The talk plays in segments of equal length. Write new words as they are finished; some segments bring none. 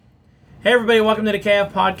Hey everybody, welcome to the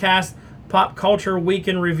KF Podcast Pop Culture Week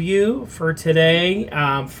in Review for today,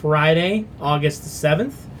 Friday, August the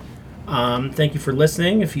 7th. Thank you for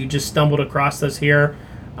listening. If you just stumbled across us here,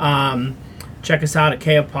 check us out at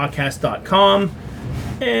kfpodcast.com.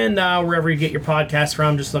 And wherever you get your podcasts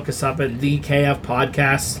from, just look us up at the KF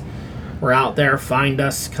Podcast. We're out there. Find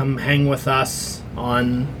us. Come hang with us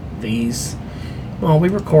on these. Well, we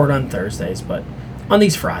record on Thursdays, but on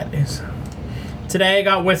these Fridays. Today I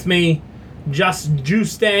got with me Just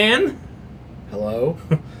Justan. Hello.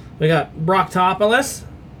 We got Brocktopoulos.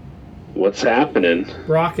 What's happening?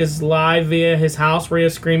 Brock is live via his house where he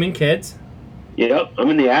has screaming kids. Yep, I'm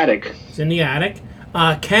in the attic. He's in the attic.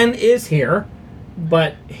 Ken is here,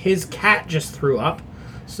 but his cat just threw up,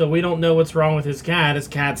 so we don't know what's wrong with his cat. His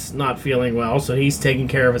cat's not feeling well, so he's taking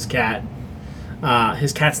care of his cat.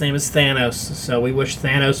 His cat's name is Thanos, so we wish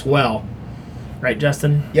Thanos well. Right,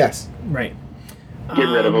 Justin? Yes. Right. Get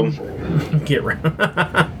rid of him. Get rid of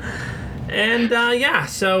him. And, yeah,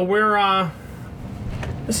 so we're,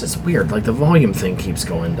 this is weird. Like, the volume thing keeps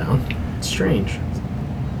going down. It's strange.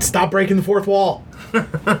 Stop breaking the fourth wall.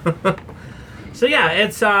 So, yeah,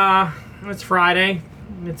 it's Friday.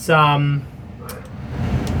 It's, kind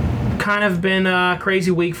of been a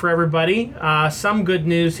crazy week for everybody. Some good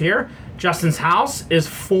news here. Justin's house is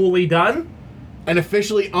fully done. And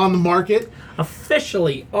officially on the market.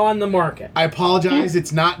 Officially on the market. I apologize,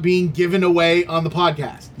 it's not being given away on the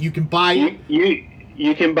podcast. You can buy it.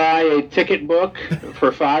 You can buy a ticket book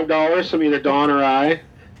for $5 from either Dawn or I,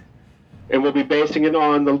 and we'll be basing it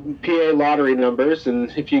on the PA lottery numbers, and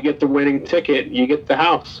if you get the winning ticket, you get the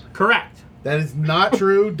house. Correct. That is not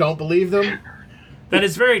true. Don't believe them. That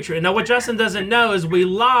is very true. Now, what Justin doesn't know is we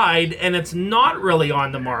lied, and it's not really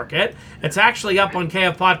on the market. It's actually up on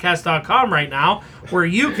kfpodcast.com right now, where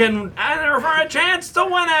you can enter for a chance to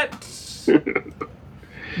win it.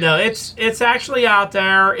 No, it's actually out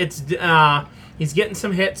there. It's he's getting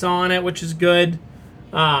some hits on it, which is good.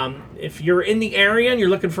 If you're in the area and you're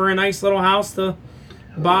looking for a nice little house to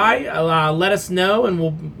buy, let us know, and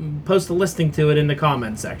we'll post a listing to it in the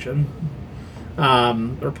comments section,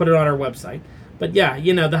 or put it on our website. But yeah,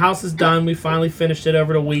 you know, the house is done. We finally finished it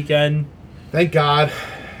over the weekend. Thank God.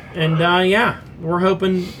 And yeah, we're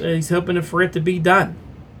hoping, he's hoping for it to be done.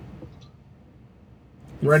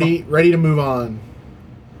 Ready to move on.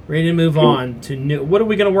 Ready to move on to new. What are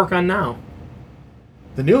we going to work on now?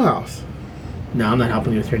 The new house. No, I'm not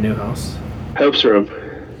helping you with your new house. Hope's room.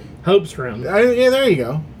 Hope's room. Yeah, there you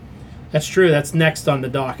go. That's true. That's next on the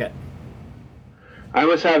docket. I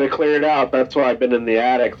must have it cleared out. That's why I've been in the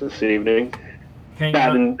attic this evening.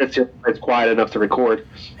 It's quiet enough to record.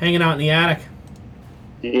 Hanging out in the attic.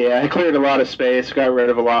 Yeah, I cleared a lot of space, got rid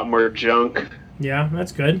of a lot more junk. Yeah,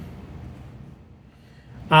 that's good.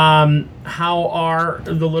 How are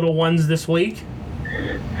the little ones this week?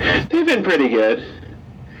 They've been pretty good.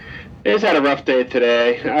 They just had a rough day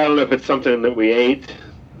today. I don't know if it's something that we ate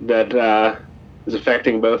that is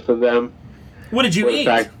affecting both of them. What did you eat? In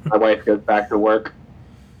fact, my wife goes back to work.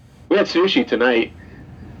 We had sushi tonight.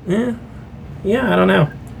 Yeah, I don't know.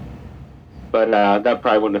 But that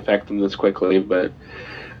probably wouldn't affect them this quickly. But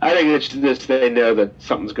I think it's just they know that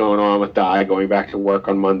something's going on with Di going back to work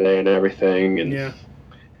on Monday and everything. And yeah.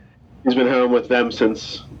 He's been home with them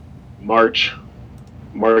since March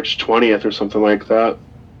 20th or something like that.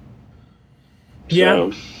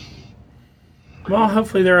 Yeah. So, well,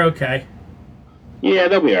 hopefully they're okay. Yeah,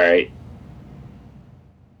 they'll be all right.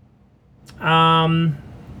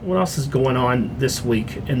 What else is going on this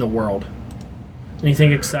week in the world?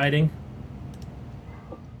 Anything exciting?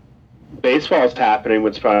 Baseball's happening, but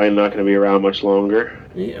it's probably not going to be around much longer.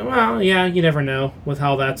 Yeah, well, yeah, you never know with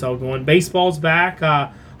how that's all going. Baseball's back.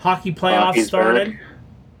 Hockey playoffs Hockey's started. Back.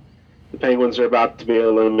 The Penguins are about to be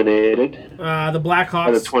eliminated. The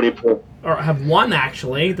Blackhawks have won,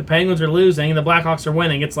 actually. The Penguins are losing, and the Blackhawks are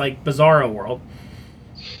winning. It's like Bizarro World.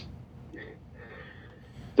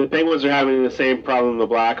 The Penguins are having the same problem the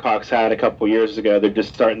Blackhawks had a couple years ago. They're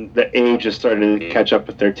just the age is starting to catch up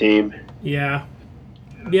with their team. Yeah.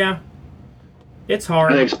 Yeah. It's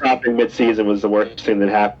hard. I think stopping mid-season was the worst thing that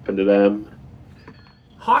happened to them.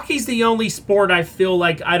 Hockey's the only sport I feel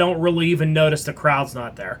like I don't really even notice the crowd's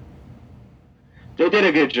not there. They did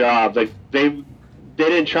a good job. Like they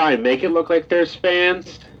didn't try and make it look like there's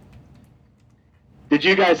fans. Did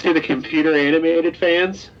you guys see the computer animated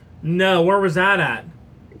fans? No, where was that at?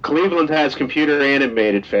 Cleveland has computer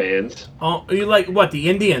animated fans. Oh, you like what? The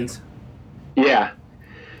Indians? Yeah.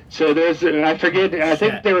 So there's, I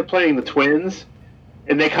think they were playing the Twins,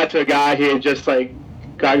 and they cut to a guy who had just like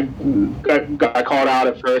got called out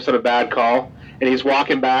at first on a bad call, and he's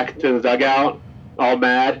walking back to the dugout all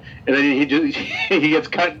mad, and then he just he gets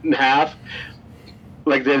cut in half.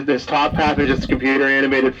 Like this top half is just computer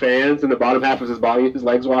animated fans, and the bottom half is his body, his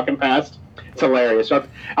legs walking past. It's hilarious. So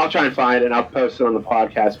I'll try and find it, and I'll post it on the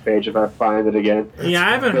podcast page if I find it again. Yeah,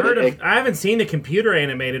 I haven't seen the computer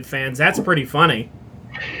animated fans. That's pretty funny.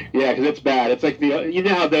 Yeah, because it's bad. It's like you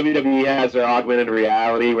know how WWE has their augmented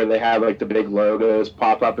reality where they have like the big logos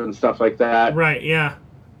pop up and stuff like that. Right. Yeah.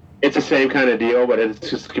 It's the same kind of deal, but it's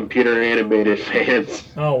just computer animated fans.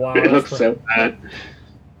 Oh wow, it looks so bad.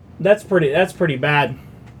 That's pretty bad.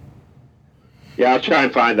 Yeah, I'll try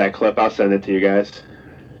and find that clip. I'll send it to you guys.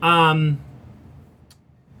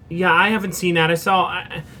 Yeah, I haven't seen that. I saw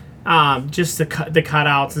just the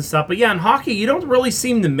cutouts and stuff. But yeah, in hockey, you don't really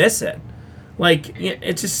seem to miss it. Like,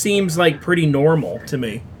 it just seems like pretty normal to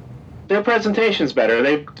me. Their presentation's better.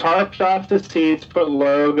 They tarped off the seats, put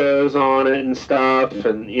logos on it and stuff,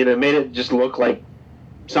 and made it just look like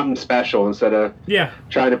something special instead of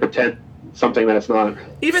trying to pretend something that it's not.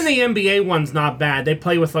 Even the NBA one's not bad. They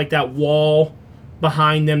play with like that wall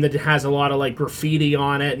behind them that has a lot of like graffiti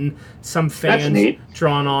on it and some fans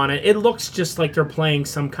drawn on it. It looks just like they're playing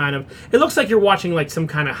some kind of. It looks like you're watching like some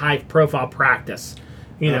kind of high profile practice.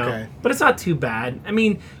 Okay. But it's not too bad. I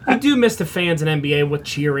mean, you do miss the fans in NBA with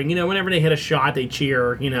cheering. Whenever they hit a shot, they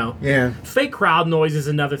cheer, Yeah. Fake crowd noise is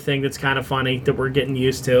another thing that's kind of funny that we're getting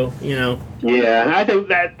used to, Yeah, I think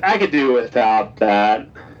that I could do without that.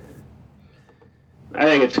 I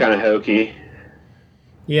think it's kind of hokey.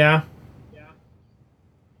 Yeah.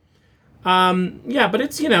 Yeah, but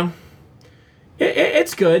it's,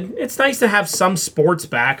 it's good. It's nice to have some sports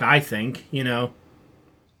back, I think, Yeah,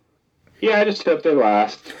 I just hope they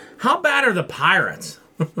last. How bad are the Pirates?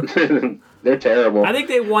 They're terrible. I think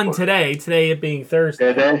they won today. Today it being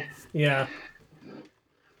Thursday. Did they? Yeah.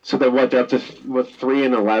 So they're up to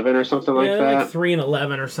 3-11 or something like that. Like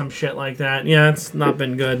 3-11 or some shit like that. Yeah, it's not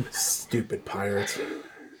been good. Stupid Pirates.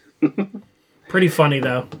 Pretty funny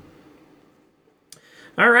though.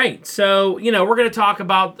 All right, so we're going to talk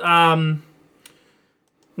about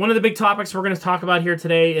one of the big topics we're going to talk about here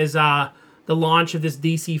today is the launch of this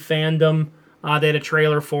DC FanDome. They had a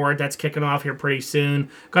trailer for it that's kicking off here pretty soon.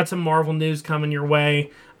 Got some Marvel news coming your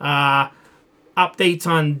way. Updates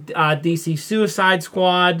on DC Suicide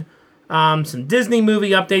Squad. Some Disney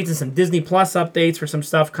movie updates and some Disney Plus updates for some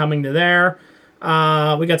stuff coming to there.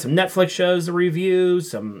 We got some Netflix shows to review,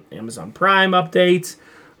 some Amazon Prime updates,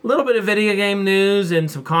 a little bit of video game news, and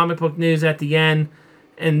some comic book news at the end.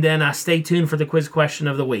 And then stay tuned for the quiz question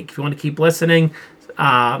of the week. If you want to keep listening,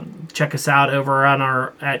 check us out over on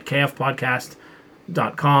at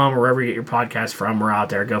kfpodcast.com or wherever you get your podcast from. We're out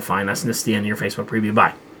there. Go find us, and this is the end of your Facebook preview.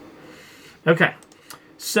 Bye. Okay.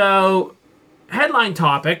 So, headline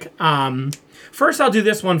topic. First, I'll do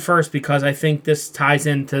this one first because I think this ties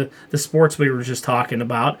into the sports we were just talking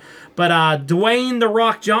about. But Dwayne "The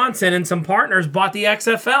Rock" Johnson and some partners bought the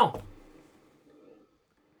XFL. What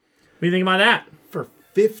do you think about that? For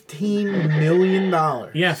 $15 million.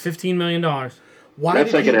 Yeah, $15 million.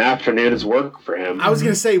 That's like an afternoon's work for him. I was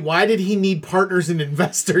going to say, why did he need partners and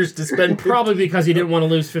investors to spend? Probably because he didn't want to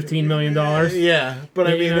lose $15 million. Yeah, but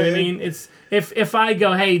I mean, you know what I mean? It's if I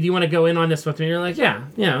go, hey, do you want to go in on this with me? You're like, yeah,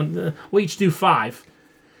 we'll each do 5.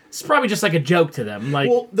 It's probably just like a joke to them. Like,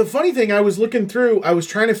 well, the funny thing, I was looking through, I was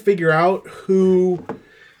trying to figure out who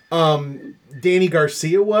Danny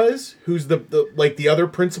Garcia was, who's the other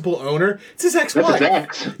principal owner. It's his ex-wife.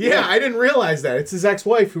 That's his ex. Yeah, I didn't realize that. It's his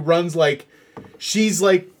ex-wife who runs she's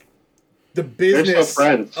like the business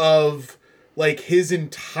of like his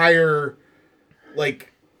entire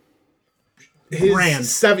his brand.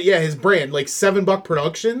 His brand, like $7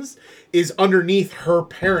 Productions, is underneath her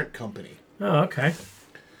parent company. Oh, okay.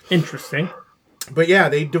 Interesting. But yeah,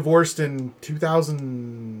 they divorced in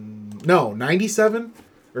 97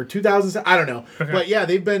 or 2007. I don't know. Okay. But yeah,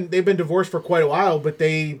 they've been divorced for quite a while, but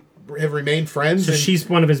they have remained friends. So she's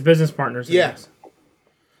one of his business partners. Yes.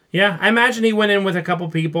 Yeah, I imagine he went in with a couple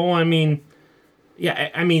people. I mean,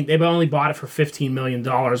 they've only bought it for $15 million,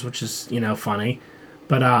 which is, funny.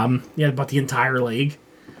 But, bought the entire league.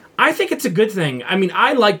 I think it's a good thing. I mean,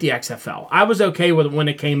 I like the XFL. I was okay with it when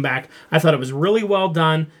it came back. I thought it was really well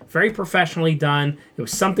done, very professionally done. It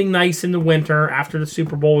was something nice in the winter after the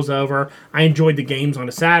Super Bowl was over. I enjoyed the games on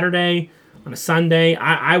a Saturday, on a Sunday.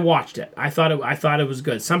 I watched it. I thought it was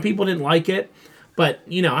good. Some people didn't like it, but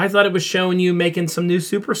I thought it was showing you making some new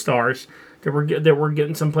superstars that were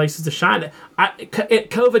getting some places to shine.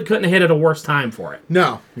 COVID couldn't have hit at a worse time for it.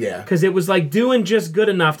 No, yeah. Because it was like doing just good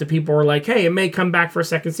enough that people were like, hey, it may come back for a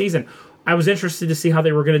second season. I was interested to see how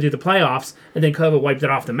they were going to do the playoffs, and then COVID wiped it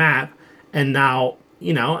off the map, and now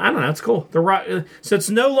I don't know. It's cool. The Rock. So it's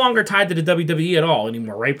no longer tied to the WWE at all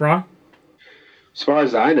anymore, right, Brock? As far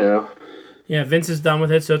as I know. Yeah, Vince is done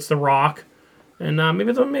with it, so it's The Rock, and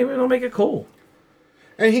maybe they'll make it cool.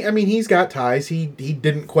 And he's got ties. He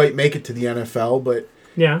didn't quite make it to the NFL, but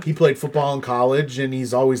yeah, he played football in college, and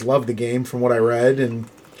he's always loved the game, from what I read. And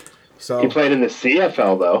so he played in the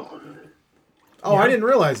CFL though. Oh, yeah. I didn't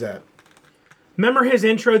realize that. Remember his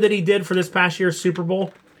intro that he did for this past year's Super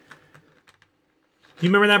Bowl? You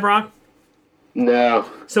remember that, Brock? No.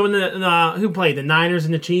 So in the who played the Niners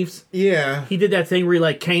and the Chiefs? Yeah. He did that thing where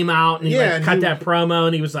he came out and he cut that promo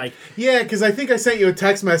and he was like, yeah, because I think I sent you a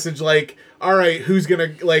text message like, all right, who's gonna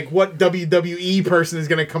what WWE person is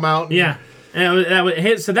gonna come out? Yeah,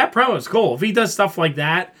 and so that promo is cool. If he does stuff like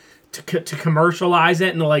that to commercialize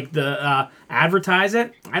it and to advertise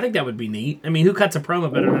it, I think that would be neat. I mean, who cuts a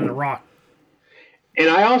promo better than The Rock? And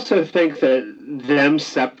I also think that them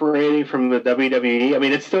separating from the WWE, I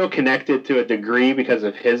mean, it's still connected to a degree because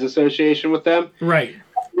of his association with them. Right.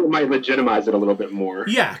 It might legitimize it a little bit more.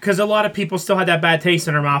 Yeah, because a lot of people still had that bad taste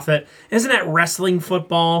in their mouth that, isn't that wrestling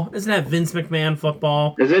football? Isn't that Vince McMahon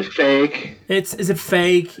football? Is it fake? Is it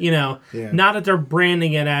fake? Yeah. Not that they're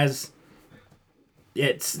branding it as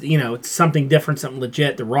it's something different, something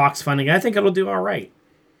legit. The Rock's funding it. I think it'll do all right.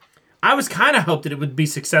 I was kind of hoped that it would be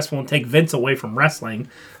successful and take Vince away from wrestling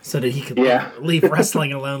so that he could leave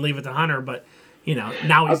wrestling alone, leave it to Hunter. But,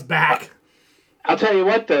 now he's back. I'll tell you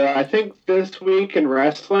what, though. I think this week in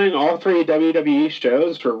wrestling, all 3 WWE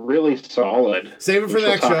shows were really solid. Save it for the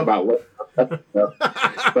next show.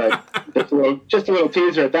 But just a little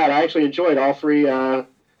teaser at that. I actually enjoyed all 3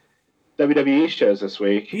 WWE shows this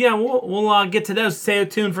week. Yeah, we'll get to those. Stay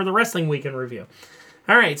tuned for the Wrestling Weekend review.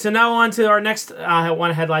 All right, so now on to our next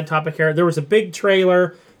one headline topic here. There was a big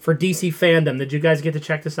trailer for DC FanDome. Did you guys get to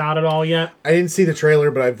check this out at all yet? I didn't see the trailer,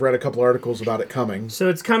 but I've read a couple articles about it coming. So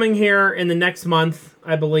it's coming here in the next month,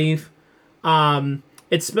 I believe.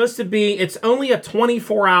 It's supposed to be, it's only a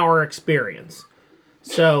 24-hour experience.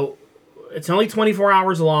 So it's only 24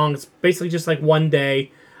 hours long. It's basically just like one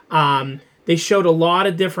day. They showed a lot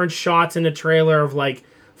of different shots in the trailer of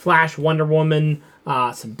Flash, Wonder Woman,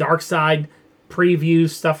 some Darkseid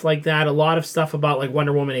previews, stuff like that. A lot of stuff about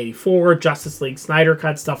Wonder Woman 84, Justice League Snyder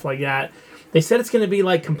Cut, stuff like that. They said it's going to be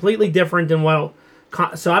completely different than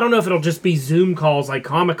so I don't know if it'll just be Zoom calls like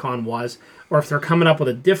Comic-Con was, or if they're coming up with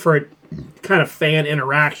a different kind of fan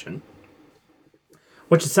interaction.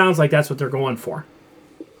 Which it sounds like that's what they're going for.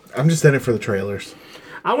 I'm just in it for the trailers.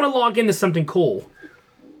 I want to log into something cool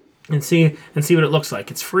and see what it looks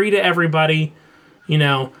like. It's free to everybody.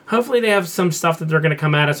 Hopefully they have some stuff that they're going to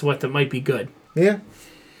come at us with that might be good. Yeah.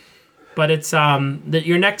 But it's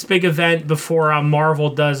your next big event before Marvel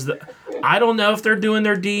does I don't know if they're doing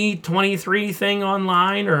their D23 thing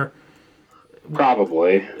online or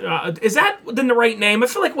probably. Is that then the right name? I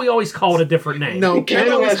feel like we always call it a different name. No,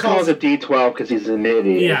 Ken always calls it D12 because he's an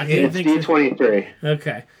idiot. Yeah, it's D23.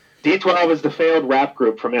 Okay. D12 is the failed rap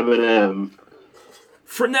group from Eminem.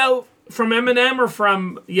 From Eminem or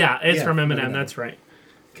from it's from Eminem. That's right.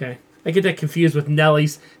 Okay. I get that confused with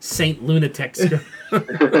Nelly's Saint Lunatics.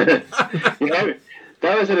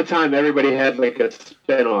 That was at a time everybody had a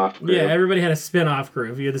spin-off group. Yeah, everybody had a spin-off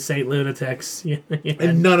group. You had the Saint Lunatics.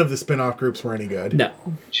 And none of the spin-off groups were any good. No.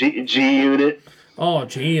 G-Unit. Oh,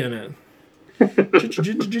 G-Unit.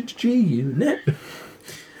 G-Unit.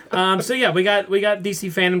 So yeah, we got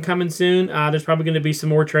DC FanDome coming soon. There's probably going to be some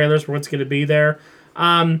more trailers for what's going to be there.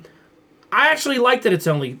 I actually like that it's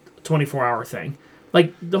only a 24-hour thing.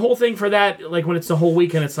 The whole thing for that, when it's the whole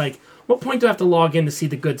weekend, it's what point do I have to log in to see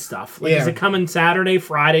the good stuff? Is it coming Saturday,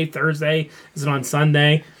 Friday, Thursday? Is it on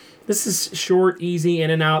Sunday? This is short, easy, in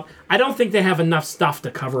and out. I don't think they have enough stuff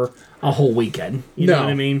to cover a whole weekend. You know what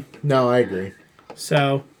I mean? No, I agree.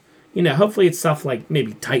 So, hopefully it's stuff like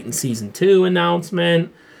maybe Titan Season 2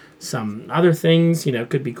 announcement, some other things,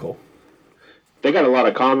 could be cool. They got a lot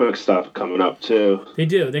of comic stuff coming up, too. They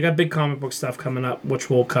do. They got big comic book stuff coming up, which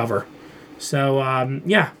we'll cover. So,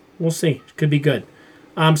 we'll see. Could be good.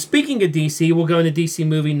 Speaking of DC, we'll go into DC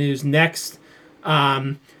movie news next.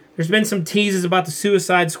 There's been some teases about the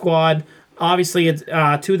Suicide Squad. Obviously, it's, 2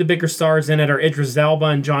 of the bigger stars in it are Idris Elba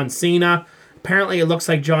and John Cena. Apparently, it looks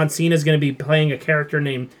like John Cena is going to be playing a character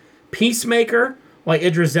named Peacemaker, while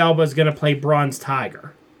Idris Elba is going to play Bronze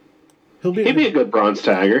Tiger. He'd be a good Bronze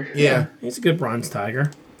Tiger. Yeah. He's a good Bronze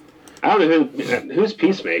Tiger. I don't know who's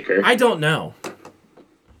Peacemaker. I don't know.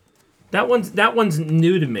 That one's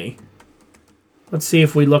new to me. Let's see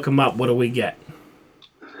if we look him up. What do we get?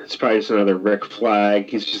 It's probably just another Rick Flag.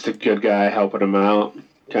 He's just a good guy helping him out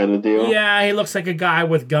kind of deal. Yeah, he looks like a guy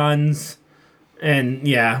with guns. And,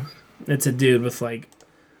 yeah, it's a dude with,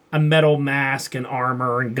 a metal mask and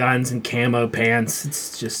armor and guns and camo pants.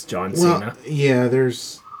 It's just John Cena. Yeah,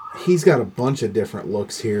 he's got a bunch of different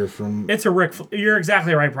looks here from... It's a Rick... You're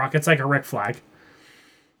exactly right, Brock. It's like a Rick Flag.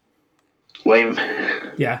 Lame.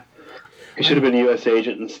 Yeah. He should have been a U.S.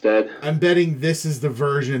 agent instead. I'm betting this is the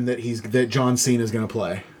version that John Cena's going to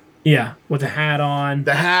play. Yeah, with the hat on.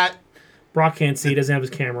 The hat. Brock can't see. He doesn't have his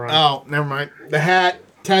camera on. Oh, never mind. The hat,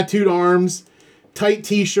 tattooed arms, tight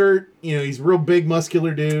T-shirt. He's a real big,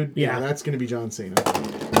 muscular dude. Yeah. That's going to be John Cena.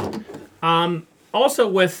 Also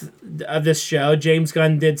with this show, James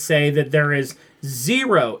Gunn did say that there is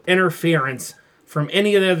zero interference from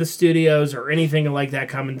any of the other studios or anything like that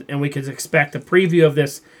coming, and we could expect a preview of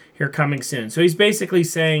this here coming soon. So he's basically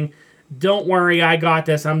saying, don't worry, I got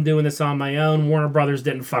this. I'm doing this on my own. Warner Brothers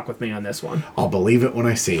didn't fuck with me on this one. I'll believe it when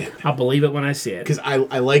I see it. I'll believe it when I see it. Because I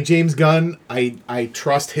like James Gunn. I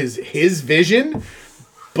trust his vision,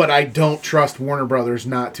 but I don't trust Warner Brothers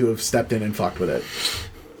not to have stepped in and fucked with it.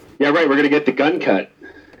 Yeah, right. We're going to get the gun cut.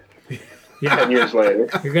 Yeah. 10 years later.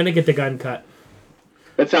 You're going to get the gun cut.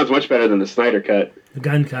 That sounds much better than the Snyder cut. The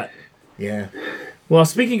gun cut. Yeah. Well,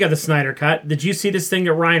 speaking of the Snyder cut, did you see this thing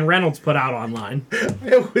that Ryan Reynolds put out online?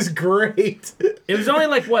 It was great. It was only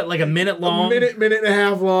like a minute long? Minute and a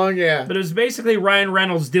half long, yeah. But it was basically Ryan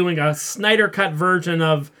Reynolds doing a Snyder cut version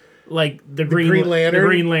of like the Green Lantern. The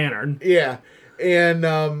Green Lantern. Yeah. And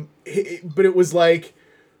but it was like,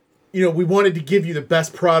 we wanted to give you the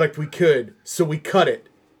best product we could, so we cut it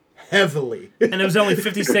heavily. And it was only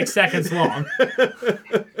 56 seconds long.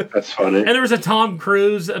 That's funny. And there was a Tom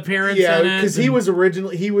Cruise appearance in it. Yeah, because he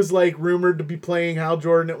was like rumored to be playing Hal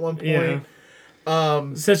Jordan at one point. Yeah.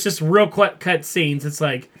 So it's just real cut scenes. It's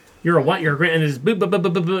like, you're a what? You're a Grant, and it's boop, boop, boop,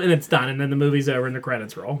 boop, boop, boop, and it's done. And then the movie's over and the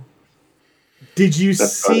credits roll. Did you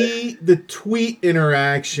see the tweet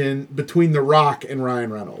interaction between The Rock and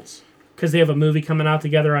Ryan Reynolds? Because they have a movie coming out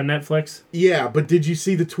together on Netflix? Yeah, but did you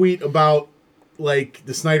see the tweet about like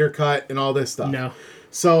the Snyder cut and all this stuff? No.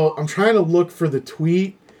 So I'm trying to look for the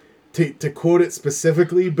tweet to quote it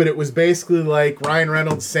specifically, but it was basically like Ryan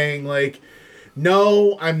Reynolds saying like,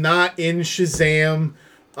 no, I'm not in Shazam.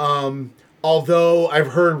 Although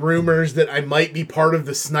I've heard rumors that I might be part of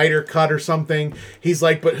the Snyder cut or something. He's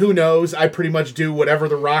like, but who knows? I pretty much do whatever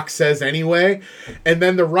The Rock says anyway. And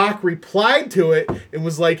then The Rock replied to it and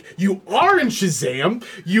was like, you are in Shazam.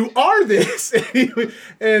 You are this. and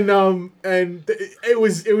it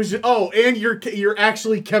was just, and you're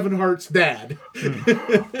actually Kevin Hart's dad.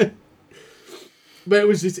 But it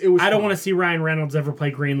was I don't want to see Ryan Reynolds ever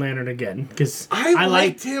play Green Lantern again because I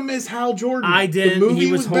liked him as Hal Jordan. I didn't. He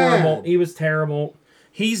was horrible. Bad. He was terrible.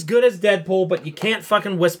 He's good as Deadpool, but you can't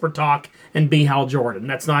fucking whisper talk and be Hal Jordan.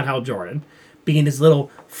 That's not Hal Jordan. Being his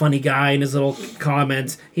little funny guy and his little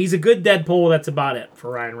comments. He's a good Deadpool. That's about it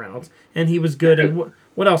for Ryan Reynolds. And he was good. And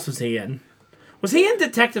what else was he in? Was he in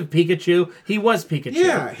Detective Pikachu? He was Pikachu.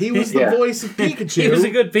 Yeah, he was the voice of Pikachu. He was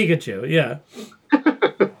a good Pikachu. Yeah.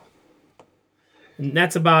 And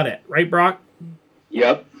that's about it. Right, Brock?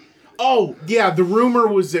 Yep. Oh, yeah, the rumor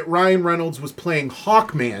was that Ryan Reynolds was playing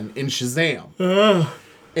Hawkman in Shazam.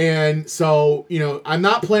 And so, I'm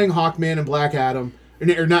not playing Hawkman and Black Adam.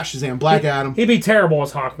 Or not Shazam, Black Adam. He'd be terrible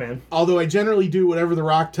as Hawkman. Although I generally do whatever The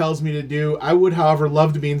Rock tells me to do. I would, however,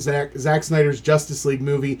 love to be in Zack Snyder's Justice League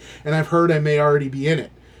movie, and I've heard I may already be in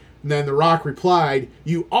it. And then The Rock replied,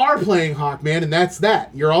 you are playing Hawkman, and that's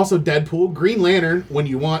that. You're also Deadpool, Green Lantern, when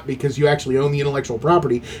you want, because you actually own the intellectual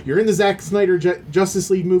property. You're in the Zack Snyder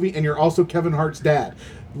Justice League movie, and you're also Kevin Hart's dad.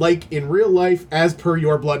 Like in real life, as per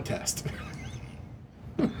your blood test.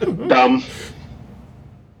 Dumb.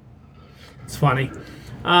 It's funny.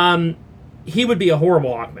 He would be a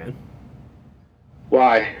horrible Hawkman.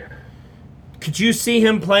 Why? Could you see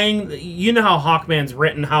him playing... You know how Hawkman's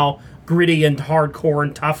written, how gritty and hardcore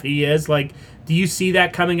and tough he is. Like, do you see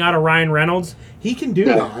that coming out of Ryan Reynolds? He can do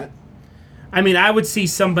that. I mean, I would see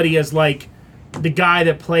somebody as like the guy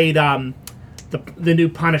that played the new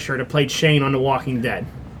Punisher that played Shane on The Walking Dead.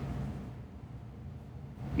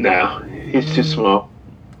 No, he's too small.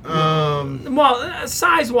 Well,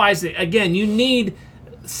 size-wise, again, you need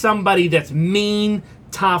somebody that's mean,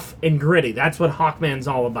 tough, and gritty. That's what Hawkman's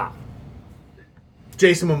all about.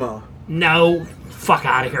 Jason Momoa. No. Fuck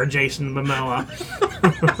out of here, Jason Momoa.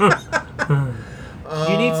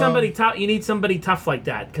 You need somebody tough. You need somebody tough like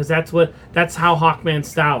that because that's how Hawkman's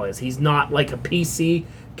style is. He's not like a PC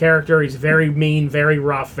character. He's very mean, very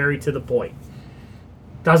rough, very to the point.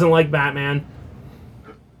 Doesn't like Batman.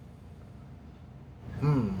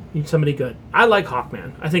 Need somebody good. I like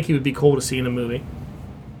Hawkman. I think he would be cool to see in a movie.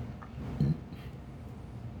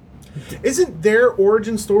 Isn't their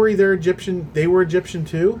origin story? They were Egyptian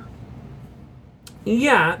too.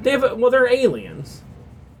 Yeah, they're aliens.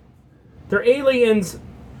 They're aliens.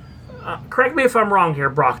 Correct me if I'm wrong here,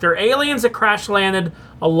 Brock. They're aliens that crash landed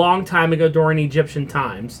a long time ago during Egyptian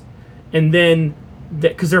times, and then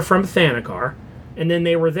because they're from Thanagar, and then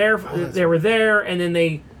they were there. They were there, and then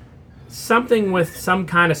they something with some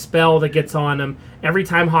kind of spell that gets on them. Every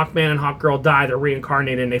time Hawkman and Hawkgirl die, they're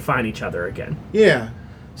reincarnated and they find each other again. Yeah.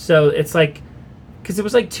 So it's like, because it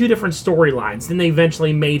was like two different storylines. Then they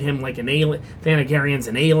eventually made him like an alien. Thanagarian's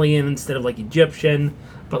an alien instead of like Egyptian.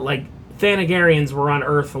 But like Thanagarians were on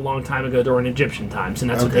Earth a long time ago during Egyptian times,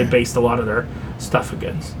 and that's what they based a lot of their stuff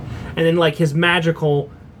against. And then like his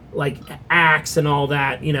magical like axe and all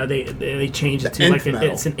that, you know, they changed it to like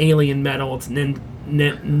it's an alien metal. It's ninth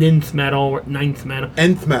metal.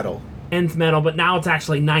 Nth metal, but now it's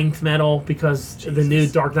actually ninth metal because the new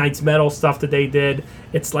Dark Knight's metal stuff that they did.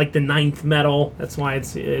 It's like the ninth metal. That's why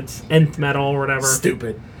it's nth metal or whatever.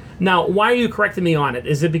 Stupid. Now, why are you correcting me on it?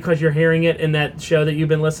 Is it because you're hearing it in that show that you've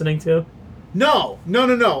been listening to? No.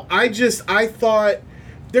 I thought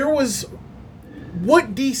there was...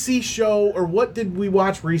 What DC show or what did we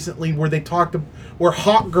watch recently where they talked... Where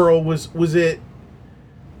Hawkgirl was it...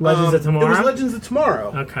 Legends of Tomorrow? It was Legends of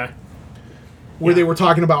Tomorrow. Okay. Where they were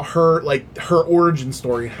talking about her, like, her origin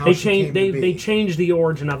story. How they changed the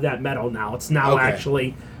origin of that metal now. It's now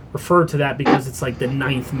actually referred to that because it's like the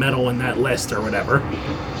ninth metal in that list or whatever.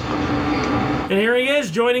 And here he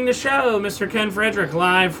is joining the show, Mr. Ken Frederick,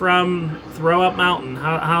 live from Throw Up Mountain.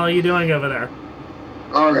 How are you doing over there?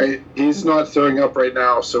 All right. He's not throwing up right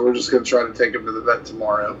now, so we're just going to try to take him to the vet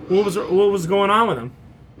tomorrow. What was going on with him?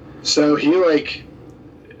 So he,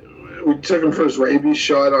 we took him for his rabies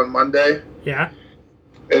shot on Monday. Yeah.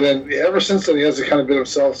 And then ever since then, he hasn't kind of been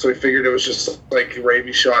himself, so we figured it was just like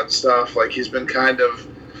rabies shot stuff. Like he's been kind of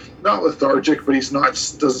not lethargic, but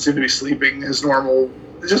doesn't seem to be sleeping his normal.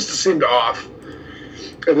 It just seemed off.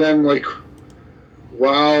 And then, like,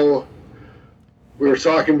 while we were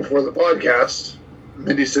talking before the podcast,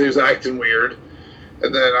 Mindy said he was acting weird.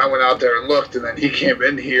 And then I went out there and looked, and then he came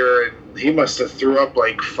in here, and he must have threw up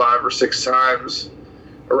like 5 or 6 times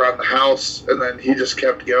around the house, and then he just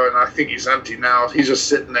kept going. I think he's empty now. He's just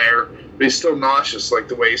sitting there, but he's still nauseous, like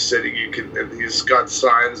the way he's sitting. And he's got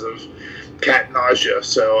signs of cat nausea.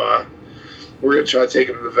 So we're gonna try to take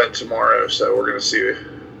him to the vet tomorrow. So we're gonna see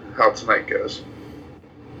how tonight goes.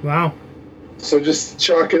 Wow. So just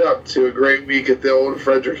chalk it up to a great week at the old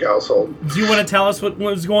Frederick household. Do you want to tell us what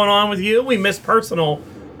was going on with you? We missed personal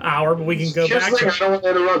hour, but we can go back. I don't want to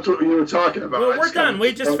interrupt what you were talking about. Well, we're done.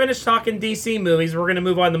 We just finished talking DC movies. We're going to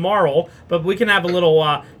move on to Marvel, but we can have a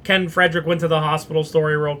little Ken Frederick went to the hospital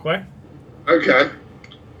story real quick. Okay.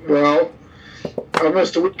 Well,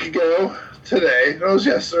 almost a week ago today, it was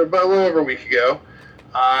yesterday, about a little over a week ago,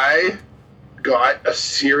 I got a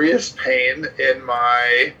serious pain in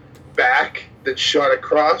my back that shot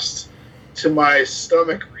across to my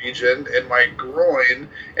stomach region and my groin,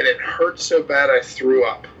 and it hurt so bad I threw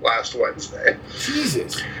up last Wednesday.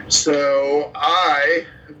 Jesus. So I,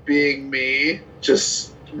 being me,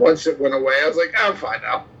 just once it went away, I was like, I'm fine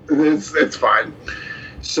now. It's fine.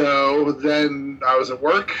 So then I was at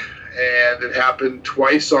work, and it happened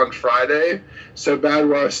twice on Friday. So bad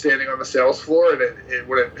where I was standing on the sales floor, and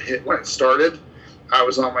when it started, I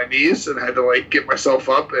was on my knees and had to get myself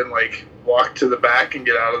up and walk to the back and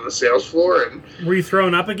get out of the sales floor. And were you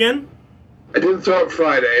throwing up again? I didn't throw up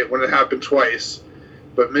Friday when it happened twice,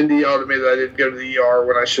 but Mindy yelled at me that I didn't go to the ER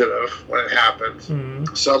when I should have when it happened.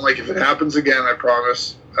 Mm-hmm. So I'm like, if it happens again, I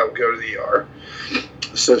promise I will go to the ER.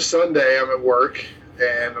 So Sunday I'm at work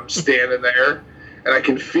and I'm standing there and I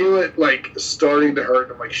can feel it starting to hurt.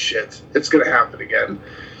 And I'm like, shit, it's gonna happen again.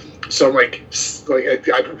 So I'm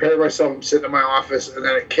I prepared myself. I'm sitting in my office, and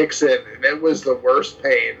then it kicks in, and it was the worst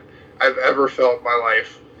pain I've ever felt in my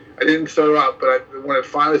life. I didn't throw up, but when it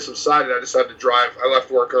finally subsided, I decided to drive. I left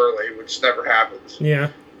work early, which never happens.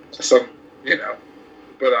 Yeah. So,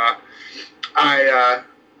 but I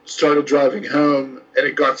started driving home, and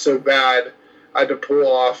it got so bad, I had to pull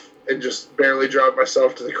off and just barely drive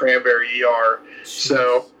myself to the Cranberry ER. Jeez.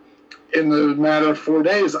 So in the matter of 4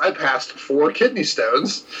 days, I passed 4 kidney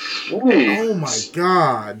stones. Oh my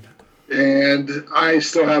God. And I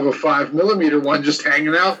still have a 5mm one just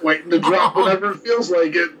hanging out, waiting to drop whenever it feels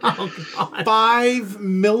like it. Oh, God. 5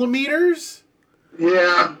 millimeters?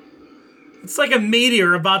 Yeah. It's like a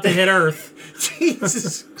meteor about to hit Earth.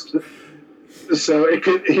 Jesus. So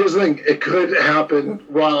here's the thing, it could happen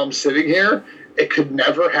while I'm sitting here. It could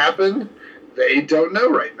never happen. They don't know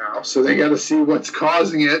right now, so they got to see what's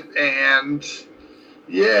causing it, and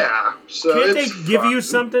yeah. So can't they give you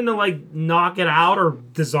something to knock it out or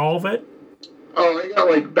dissolve it? Oh,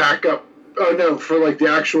 I got backup Oh no, for like the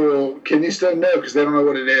actual kidney stone, no, because they don't know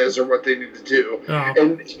what it is or what they need to do. Oh.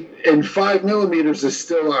 And 5 millimeters is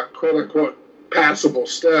still a quote unquote passable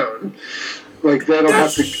stone. Like they don't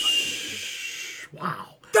have to. Wow.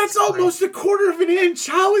 That's almost a quarter of an inch.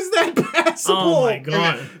 How is that passable? Oh my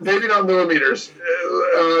god. Maybe not millimeters.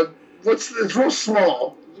 It's real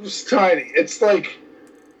small. It's tiny. It's like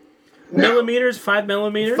Millimeters? 5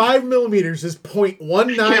 millimeters? 5 millimeters is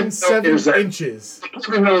 0.197 inches.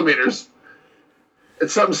 3 millimeters.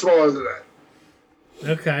 It's something smaller than that.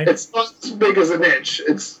 Okay. It's not as big as an inch.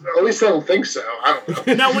 It's at least I don't think so. I don't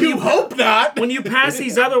know. Now, when You hope not. when you pass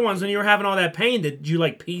these other ones, when you were having all that pain, did you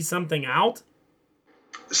like pee something out?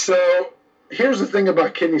 So here's the thing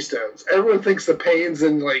about kidney stones. Everyone thinks the pain's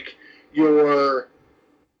in like your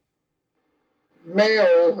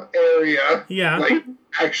male area. Yeah. Like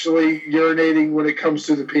actually urinating when it comes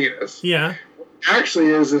to the penis. Yeah. Actually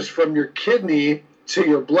is from your kidney to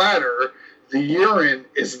your bladder. The urine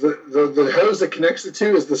is the hose that connects the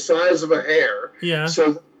two is the size of a hair. Yeah.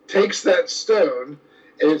 So it takes that stone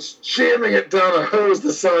and it's jamming it down a hose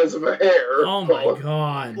the size of a hair. Oh my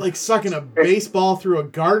god. Like sucking a baseball through a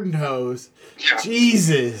garden hose. Yeah.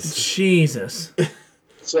 Jesus. Jesus.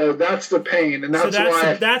 So that's the pain, and that's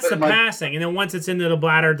why that's the passing, and then once it's into the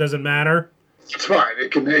bladder, it doesn't matter. It's fine.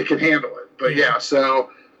 It can handle it. But yeah,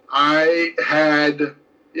 so I had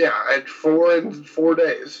 4 in 4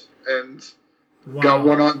 days and got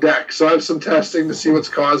one on deck. So I have some testing to see what's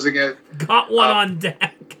causing it. Got one on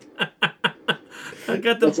deck. I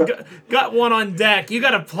got one on deck. You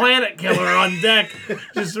got a planet killer on deck,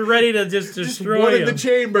 just ready to just destroy one him. in the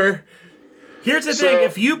chamber. Here's the thing: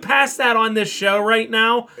 if you pass that on this show right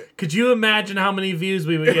now, could you imagine how many views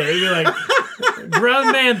we would get? It'd be like,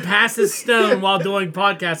 grown man passes stone while doing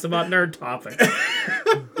podcasts about nerd topics.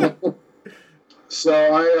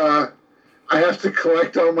 So I have to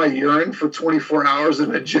collect all my urine for 24 hours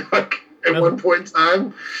in a jug at one point in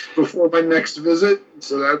time before my next visit.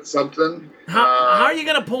 So that's something. How are you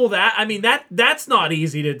gonna pull that? I mean that's not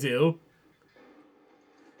easy to do.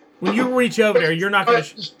 When you reach over there, you're not gonna.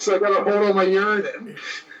 So I gotta hold all my urine in.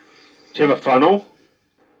 Do you have a funnel?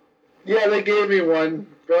 Yeah, they gave me one,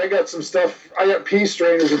 but I got some stuff. I got pee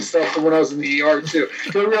strainers and stuff from when I was in the ER too.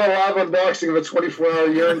 So we got a live unboxing of a 24-hour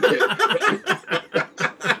urine kit.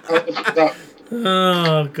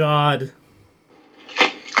 Oh God.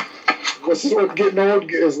 This is what getting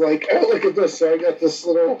old is like. Oh, look at this. So I got this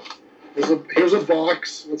little. Here's a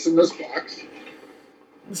box. What's in this box?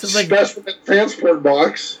 This is like specimen transport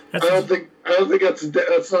box. I That's- don't think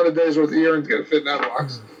that's not a day's worth of urine's gonna fit in that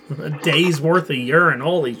box. a day's worth of urine.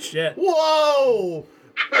 Holy shit. Whoa!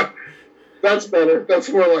 That's better. That's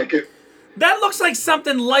more like it. That looks like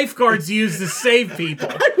something lifeguards use to save people.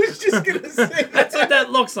 I was just gonna say That's what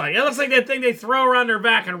that looks like. It looks like that thing they throw around their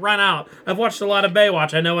back and run out. I've watched a lot of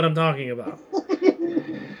Baywatch. I know what I'm talking about.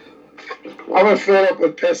 I'm gonna fill it up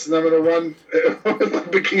with piss and I'm gonna run with a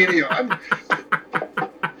bikini on.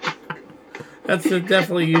 That's what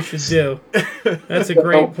definitely you should do. That's a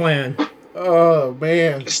great plan. Oh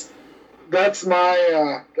man. That's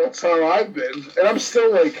my. That's how I've been, and I'm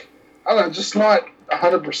still like, I don't know, just not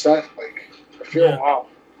 100%. Like, I feel off.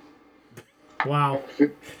 Wow.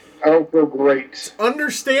 I don't feel great.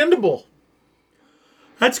 Understandable.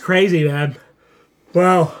 That's crazy, man.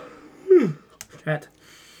 Wow. Shit.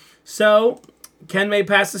 So, Ken may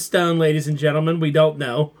pass the stone, ladies and gentlemen. We don't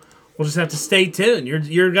know. We'll just have to stay tuned.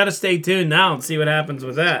 You're gonna stay tuned now and see what happens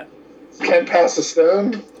with that. Can't pass a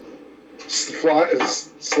stone. Sly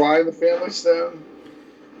in the family stone.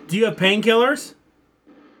 Do you have painkillers?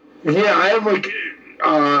 Yeah, I have like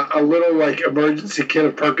a little like emergency kit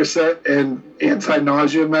of Percocet and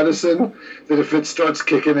anti-nausea medicine that if it starts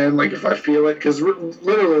kicking in, like if I feel it, because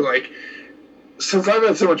literally like since I've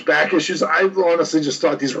had so much back issues, I honestly just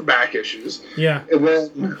thought these were back issues. Yeah. And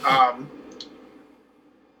then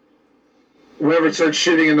whenever it started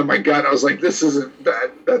shitting into my gut, I was like, this isn't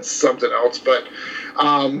that. That's something else. But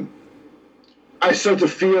I start to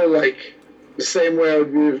feel like the same way I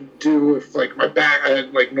would do if like my back, I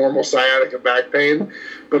had like normal sciatica back pain,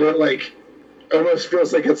 but it like almost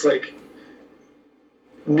feels like it's like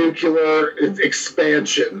nuclear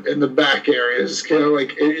expansion in the back area. It's kind of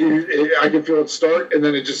like I can feel it start and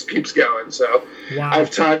then it just keeps going. So Wow. I have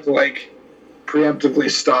time to like preemptively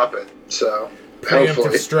stop it. So hopefully.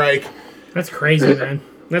 Preemptive strike. That's crazy, man.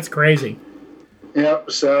 That's crazy.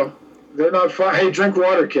 Yep. So they're not fun. Hey, drink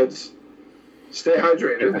water, kids. Stay Are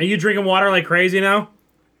hydrated. you drinking water like crazy now?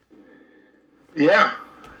 Yeah.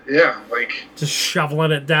 Like Just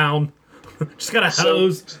shoveling it down. Just got a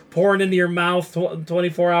hose pouring into your mouth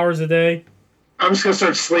 24 hours a day. I'm just gonna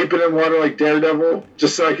start sleeping in water like Daredevil,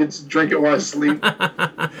 just so I can drink it while I sleep.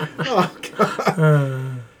 Oh,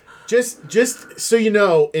 God. Just so you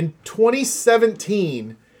know, in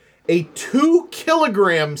 2017, a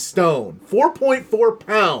 2-kilogram stone, 4.4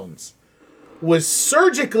 pounds, was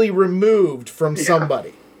surgically removed from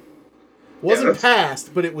somebody. Wasn't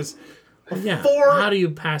passed, but it was how do you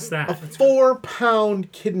pass that? a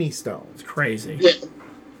 4-pound kidney stone. It's crazy. Yeah.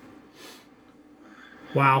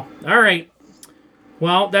 Wow. All right.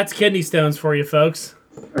 Well, that's kidney stones for you, folks.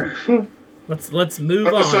 Let's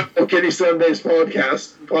move on. Kidney Stone Based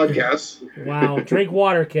podcast. Wow. Drink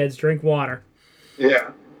water, kids. Drink water.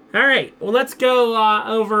 Yeah. All right. Well, let's go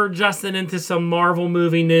over, Justin, into some Marvel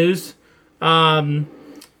movie news.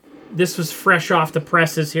 This was fresh off the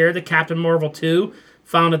presses here. The Captain Marvel 2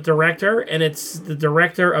 found a director, and it's the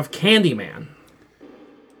director of Candyman,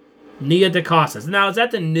 Nia DaCosta. Now, is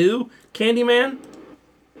that the new Candyman?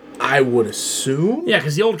 I would assume. Yeah,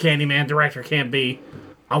 because the old Candyman director can't be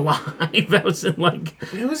alive. That was in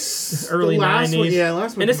It was early the last 90s. one. Yeah,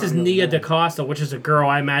 last one. And this is Nia DaCosta, which is a girl.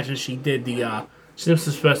 I imagine she did the. This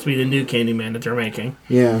is supposed to be the new Candyman that they're making.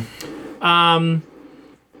 Yeah.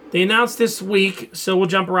 They announced this week, so we'll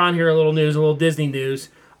jump around here a little Disney news.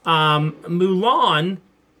 Mulan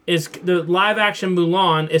the live action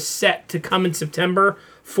Mulan is set to come in September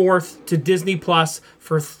 4th to Disney Plus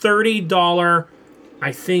for $30.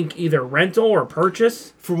 I think either rental or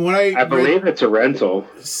purchase. From what I believe it's a rental.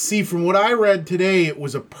 See, from what I read today, it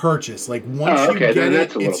was a purchase. Like once you get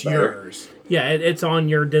it, it's yours. Yeah, it's on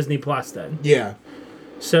your Disney Plus then. Yeah.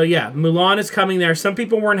 So yeah, Mulan is coming there. Some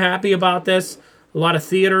people weren't happy about this. A lot of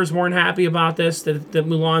theaters weren't happy about this, that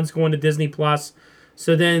Mulan's going to Disney Plus.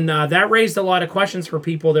 So then that raised a lot of questions for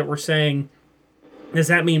people that were saying, does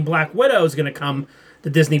that mean Black Widow is going to come to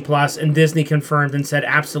Disney Plus? And Disney confirmed and said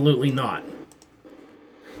absolutely not.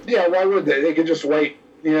 Yeah, why would they? They could just wait.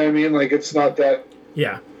 You know what I mean? Like, it's not that...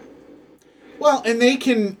 Yeah. Well, and they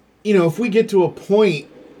can, if we get to a point,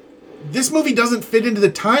 this movie doesn't fit into the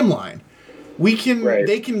timeline. We can,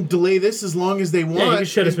 They can delay this as long as they want. Yeah, you can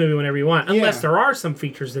show this movie whenever you want, unless there are some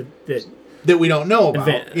features that we don't know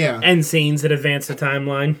about. End scenes that advance the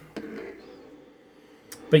timeline.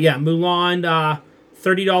 But yeah, Mulan,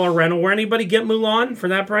 $30 rental. Will anybody get Mulan for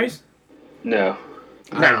that price? No.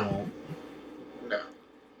 No.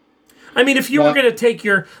 I mean, if you were going to take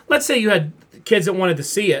let's say you had kids that wanted to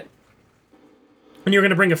see it, and you're going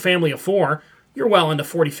to bring a family of 4, you're well into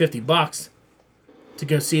 $40-$50 to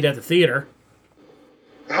go see it at the theater.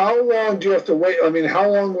 How long do you have to wait? I mean,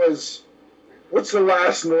 what's the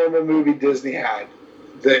last normal movie Disney had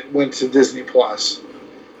that went to Disney Plus?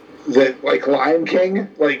 That, like, Lion King?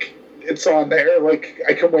 Like, it's on there. Like,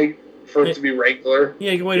 I can wait for it to be regular.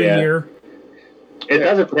 Yeah, you can wait a year. It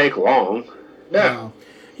doesn't take long. No.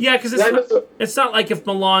 Yeah, because it's not like if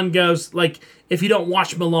Mulan goes, like, if you don't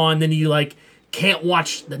watch Mulan, then you, like, can't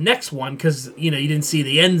watch the next one because, you didn't see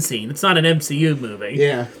the end scene. It's not an MCU movie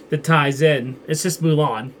that ties in. It's just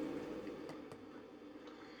Mulan.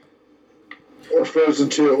 Or Frozen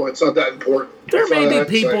 2. It's not that important. There may be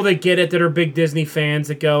people that get it that are big Disney fans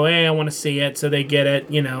that go, hey, I want to see it, so they get it.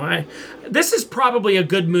 This is probably a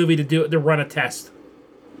good movie to run a test.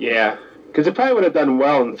 Yeah, because it probably would have done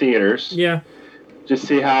well in theaters. Yeah. Just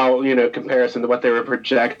see how, comparison to what they were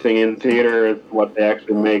projecting in theater and what they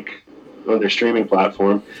actually make on their streaming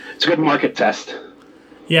platform. It's a good market test.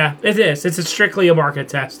 Yeah, it is. It's strictly a market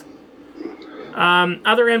test.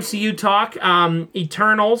 Other MCU talk,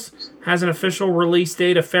 Eternals has an official release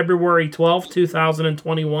date of February 12th,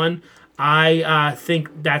 2021. I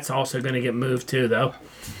think that's also going to get moved too, though.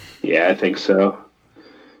 Yeah, I think so.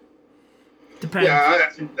 Depends.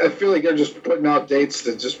 Yeah, I feel like they're just putting out dates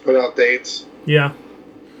to just put out dates. Yeah.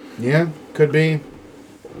 Yeah, could be.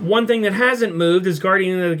 One thing that hasn't moved is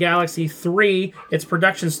Guardians of the Galaxy 3. Its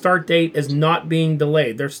production start date is not being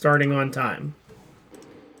delayed. They're starting on time,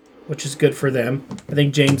 which is good for them. I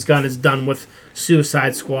think James Gunn is done with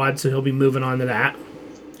Suicide Squad, so he'll be moving on to that.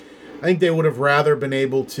 I think they would have rather been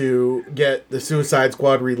able to get the Suicide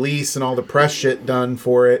Squad release and all the press shit done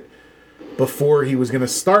for it before he was going to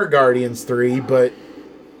start Guardians 3, but,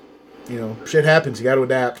 shit happens. You got to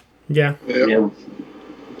adapt. Yeah.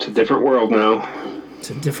 It's a different world now. It's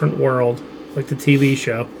a different world, like the TV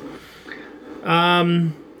show.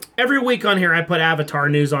 Every week on here, I put Avatar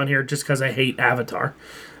news on here just because I hate Avatar.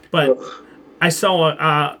 But I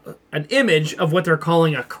saw an image of what they're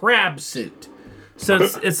calling a crab suit. So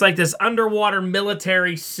it's like this underwater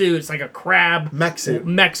military suit. It's like a crab mech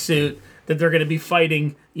suit that they're going to be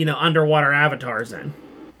fighting, underwater avatars in,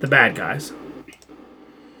 the bad guys.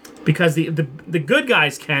 Because the good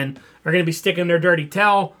guys are going to be sticking their dirty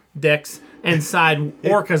tail dicks inside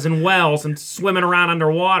orcas and whales and swimming around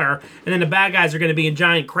underwater, and then the bad guys are going to be in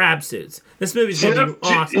giant crab suits. This movie's going to be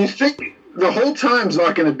awesome. You think the whole time's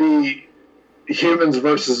not going to be humans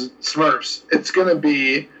versus Smurfs? It's going to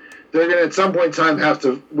be, they're going to at some point in time have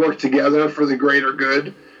to work together for the greater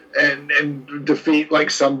good and defeat like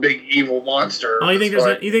some big evil monster. Oh, you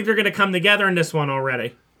think they're going to come together in this one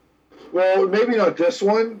already? Well, maybe not this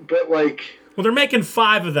one, but like. Well, they're making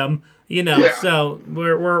 5 of them, so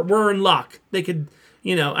we're in luck. They could,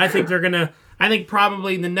 I think they're going to. I think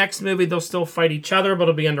probably in the next movie they'll still fight each other, but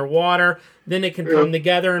it'll be underwater. Then they can come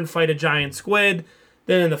together and fight a giant squid.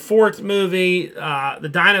 Then in the 4th movie, the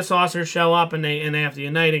dinosaurs show up and they have to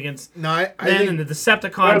unite against. And the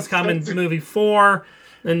Decepticons come in movie 4,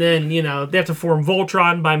 and then they have to form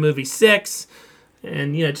Voltron by movie 6,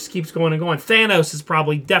 and it just keeps going and going. Thanos is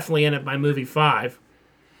probably definitely in it by movie 5.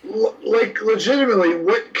 Like legitimately,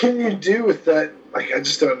 what can you do with that? Like I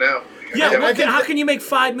just don't know. Yeah, how can you make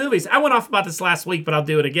 5 movies? I went off about this last week, but I'll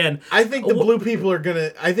do it again. I think the blue people are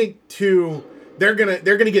gonna. I think too. They're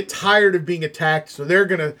gonna get tired of being attacked, so they're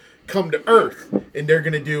gonna come to Earth and they're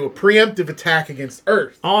gonna do a preemptive attack against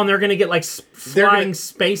Earth. Oh, and they're gonna get like flying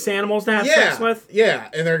space animals to have sex with. Yeah,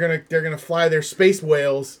 and they're gonna fly their space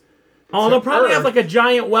whales. Oh, they'll probably have like a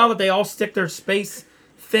giant well that they all stick their space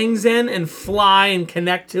things in and fly and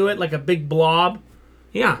connect to it like a big blob.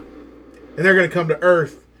 Yeah, and they're gonna come to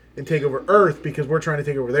Earth and take over Earth because we're trying to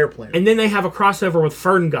take over their planet. And then they have a crossover with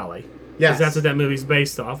Fern Gully. Yes. Because that's what that movie's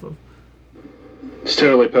based off of. It's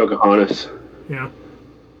totally Pocahontas. Yeah.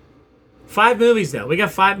 5 movies, though. We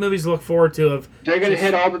got 5 movies to look forward to. They're going to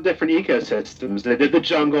hit all the different ecosystems. They did the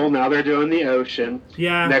jungle, now they're doing the ocean.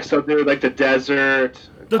 Yeah. Next they'll do like the desert.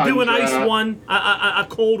 They'll do an ice one, a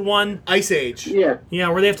cold one. Ice Age. Yeah. Yeah,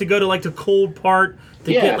 where they have to go to like the cold part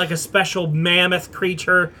to get like a special mammoth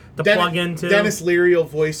creature to plug into. Dennis Leary will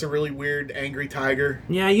voice a really weird, angry tiger.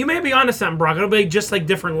 Yeah, you may be onto something, Brock. It'll be just like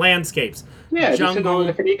different landscapes. Yeah, jungle, just in all the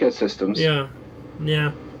different ecosystems. Yeah.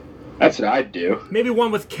 Yeah. That's what I'd do. Maybe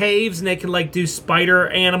one with caves and they can like do spider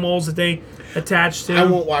animals that they attach to. I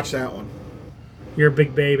won't watch that one. You're a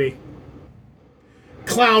big baby.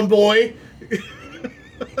 Clown boy.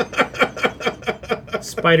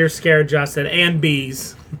 Spiders scare Justin and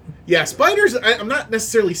bees. Yeah, spiders, I'm not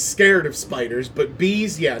necessarily scared of spiders, but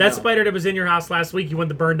bees, yeah. That spider that was in your house last week, you wanted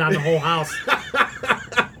to burn down the whole house.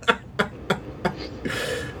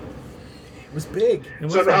 It was big.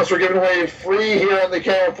 So the house we're giving away free here on the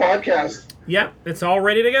KO podcast. Yep, it's all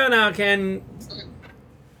ready to go now, Ken.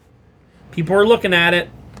 People are looking at it.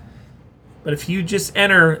 But if you just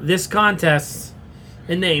enter this contest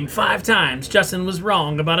and name 5 times Justin was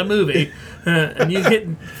wrong about a movie, and you get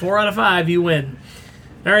 4 out of 5, you win.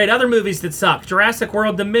 All right, other movies that suck. Jurassic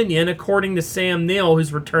World Dominion, according to Sam Neill,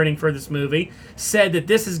 who's returning for this movie, said that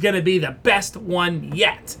this is going to be the best one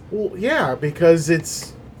yet. Well, yeah, because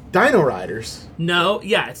it's Dino Riders. No,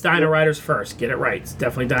 yeah, it's Dino Riders first. Get it right. It's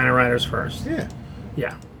definitely Dino Riders first. Yeah.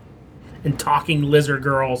 Yeah. And talking lizard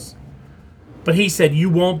girls. But he said,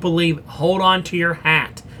 you won't believe, hold on to your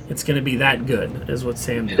hat. It's going to be that good, is what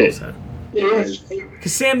Sam Neill said.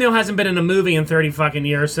 Because Sam Neill hasn't been in a movie in 30 fucking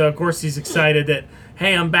years, so of course he's excited that,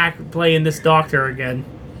 hey, I'm back playing this doctor again.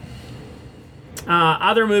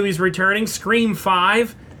 Other movies returning. Scream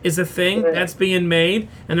 5 is a thing that's being made,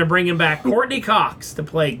 and they're bringing back Courtney Cox to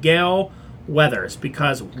play Gail Weathers,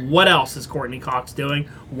 because what else is Courtney Cox doing?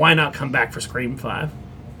 Why not come back for Scream 5?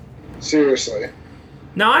 Seriously.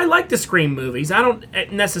 Now, I like the Scream movies. I don't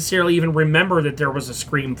necessarily even remember that there was a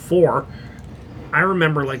Scream 4. I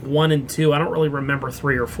remember like 1 and 2. I don't really remember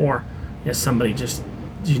 3 or 4. Yeah, somebody just...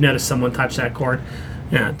 Did you notice someone touched that cord?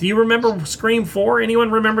 Yeah. Do you remember Scream 4?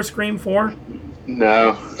 Anyone remember Scream 4?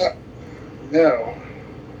 No. No.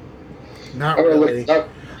 Not really.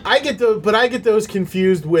 I get those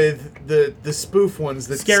confused with the spoof ones,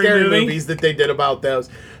 the scary movies that they did about those.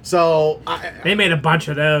 So they made a bunch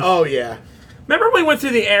of those. Oh yeah. Remember we went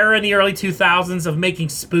through the era in the early 2000s of making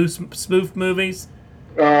spoof movies?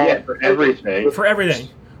 Yeah, for everything. For everything.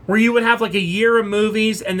 Where you would have like a year of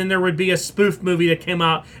movies and then there would be a spoof movie that came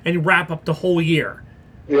out and wrap up the whole year.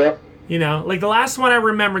 Yeah. You know, like the last one I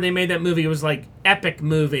remember they made that movie, it was like epic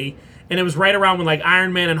movie. And it was right around when like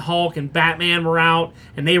Iron Man and Hulk and Batman were out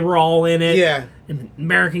and they were all in it. Yeah. And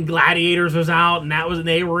American Gladiators was out and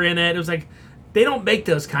they were in it. It was like, they don't make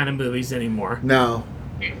those kind of movies anymore. No.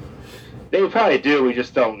 They probably do. We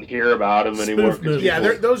just don't hear about them anymore. Yeah,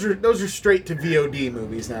 those are straight to VOD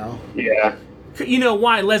movies now. Yeah. You know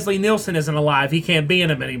why Leslie Nielsen isn't alive? He can't be in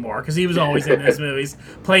them anymore because he was always in those movies,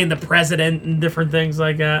 playing the president and different things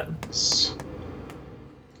like that.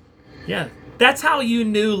 Yeah, that's how you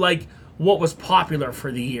knew like what was popular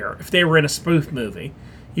for the year. If they were in a spoof movie,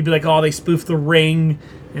 you'd be like, oh, they spoofed The Ring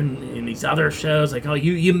and these other shows. Like, oh,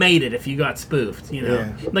 you made it if you got spoofed, you know?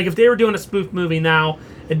 Yeah. Like, if they were doing a spoof movie now,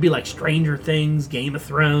 it'd be like Stranger Things, Game of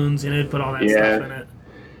Thrones, and it'd put all that stuff in it.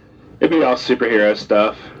 It'd be all superhero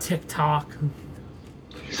stuff. TikTok.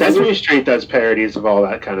 Sesame Street does parodies of all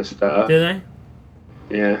that kind of stuff. Do they?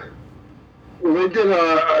 Yeah. Well, they did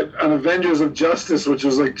an Avengers of Justice, which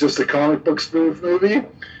was like just a comic book spoof movie,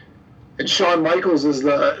 and Shawn Michaels is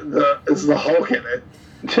the Hulk in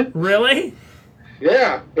it. Really?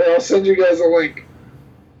 Yeah, I'll send you guys a link.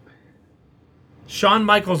 Shawn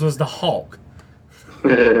Michaels was the Hulk.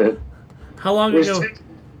 How long ago?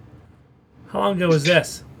 How long ago was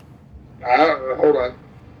this? I don't know. Hold on.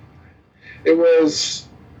 It was.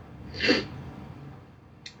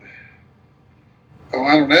 Oh,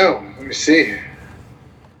 I don't know. Let me see.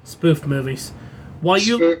 Spoof movies. While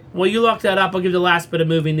you look that up, I'll give you the last bit of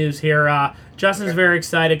movie news here. Justin's very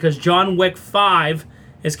excited because John Wick 5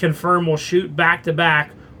 is confirmed will shoot back to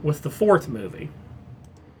back with the fourth movie.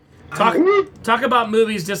 Talk about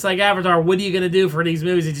movies just like Avatar. What are you going to do for these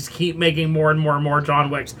movies that just keep making more and more and more John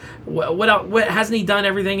Wicks? What hasn't he done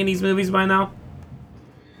everything in these movies by now?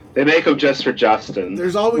 They make them just for Justin.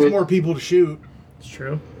 There's always more people to shoot. It's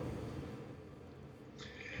true.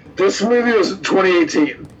 This movie was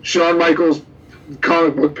 2018. Shawn Michaels'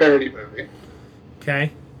 comic book parody movie.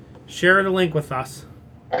 Okay. Share the link with us.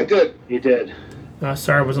 I did. You did. Oh,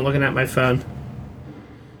 sorry, I wasn't looking at my phone.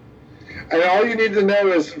 And all you need to know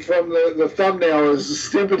is from the thumbnail is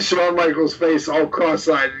stupid Shawn Michaels' face all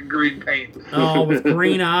cross-eyed in green paint. Oh, with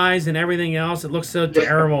green eyes and everything else. It looks so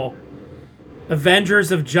terrible.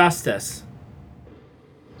 Avengers of Justice.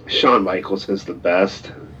 Shawn Michaels is the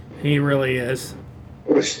best. He really is.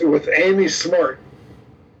 With Amy Smart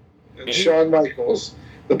and Shawn Michaels,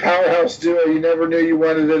 the powerhouse duo you never knew you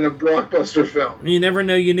wanted in a blockbuster film. You never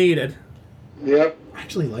know you needed. Yep. I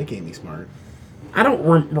actually like Amy Smart. I don't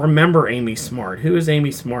remember Amy Smart. Who is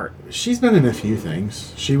Amy Smart? She's been in a few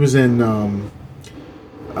things. She was in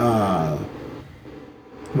Wow.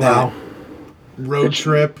 Road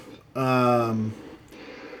Trip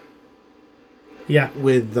Yeah.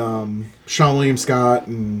 with Sean William Scott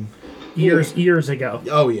and Years ago.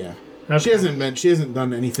 oh yeah. Okay. She hasn't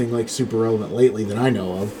done anything like super relevant lately that I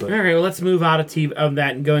know of. But All right, well, let's move out of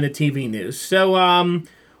that and go into TV news. So,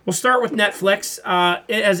 we'll start with Netflix.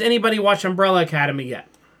 Has anybody watched Umbrella Academy yet?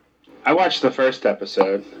 I watched the first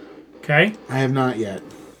episode. Okay. I have not yet.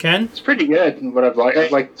 Ken? It's pretty good. What I've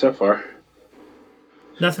liked so far.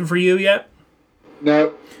 Nothing for you yet?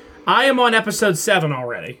 No. I am on episode 7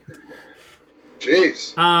 already.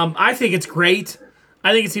 Jeez. I think it's great.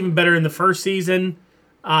 I think it's even better than the first season.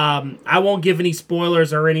 I won't give any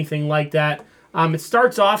spoilers or anything like that. It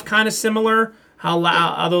starts off kind of similar how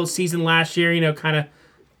the season last year, kind of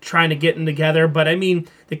trying to get them together. But I mean,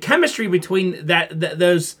 the chemistry between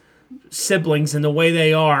those siblings and the way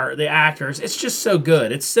they are, the actors, it's just so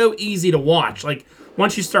good. It's so easy to watch. Like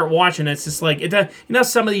once you start watching it, it's just like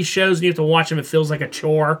some of these shows when you have to watch them, it feels like a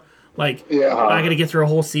chore. Like I got to get through a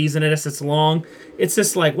whole season of this. It's long. It's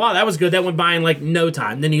just like, wow, that was good. That went by in like no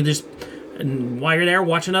time. Then you just, and while you're there,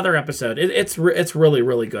 watch another episode. It's really,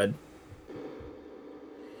 really good.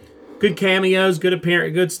 Good cameos,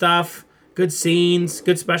 good stuff, good scenes,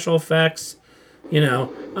 good special effects.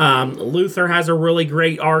 Luther has a really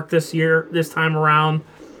great arc this time around,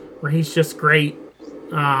 where he's just great.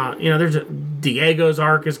 Diego's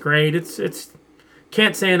arc is great. It's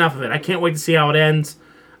can't say enough of it. I can't wait to see how it ends.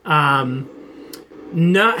 Hasn't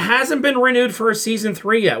been renewed for a season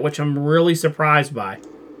 3 yet, which I'm really surprised by.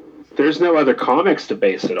 There's no other comics to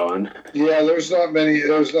base it on. Yeah, there's not many.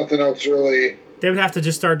 There's nothing else really. They would have to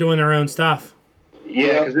just start doing their own stuff.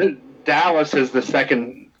 Yeah, because Dallas is the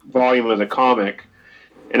second volume of the comic,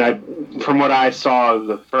 and from what I saw of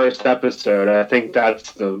the first episode, I think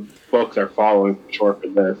that's the book they're following for sure for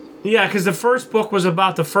this. Yeah, because the first book was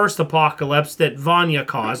about the first apocalypse that Vanya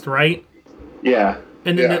caused, right? Yeah.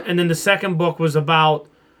 And then the second book was about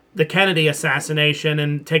the Kennedy assassination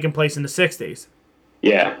and taking place in the 60s.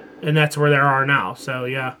 Yeah. And that's where they are now. So,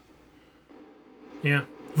 yeah. Yeah.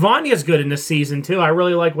 Vanya's good in this season, too. I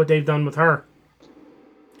really like what they've done with her.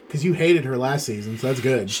 Because you hated her last season, so that's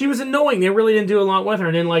good. She was annoying. They really didn't do a lot with her.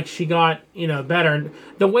 And then, she got, better. And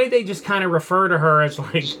the way they just kind of refer to her as,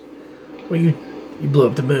 well, you blew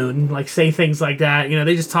up the moon. Say things like that.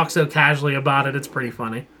 They just talk so casually about it. It's pretty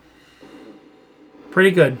funny.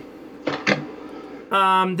 Pretty good.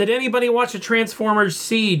 Did anybody watch the Transformers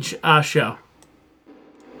Siege show?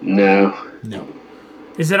 No.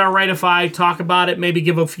 Is it all right if I talk about it, maybe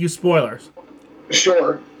give a few spoilers?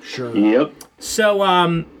 Sure. Sure. Yep.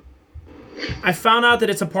 So, I found out that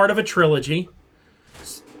it's a part of a trilogy.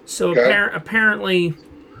 So apparently...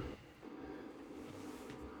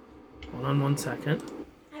 Hold on one second.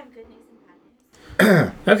 I have good news and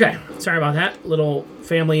bad news. Okay, sorry about that. Little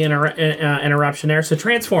family interruption there. So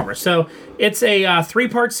Transformers. So it's a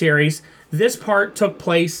 3-part series. This part took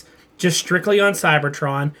place just strictly on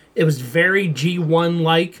Cybertron. It was very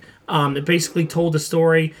G1-like. It basically told the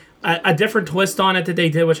story. A different twist on it that they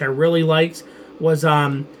did, which I really liked, was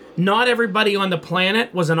not everybody on the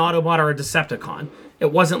planet was an Autobot or a Decepticon.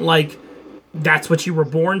 It wasn't like that's what you were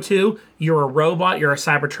born to. You're a robot, you're a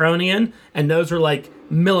Cybertronian, and those are like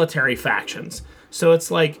military factions. So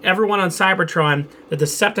it's like everyone on Cybertron, the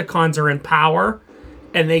Decepticons are in power,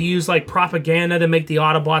 and they use like propaganda to make the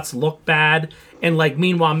Autobots look bad. And like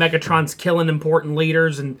meanwhile, Megatron's killing important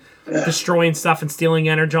leaders and destroying stuff and stealing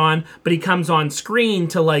Energon. But he comes on screen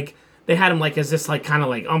to like, they had him like as this like kind of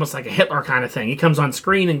like almost like a Hitler kind of thing. He comes on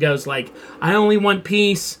screen and goes like, I only want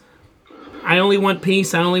peace. I only want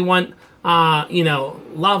peace. I only want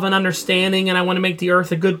love and understanding, and I want to make the Earth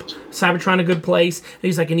Cybertron a good place. And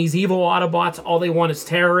he's like, and these evil Autobots, all they want is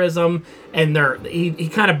terrorism, and he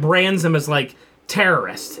kind of brands them as like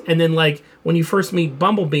terrorists. And then like when you first meet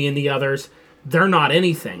Bumblebee and the others, they're not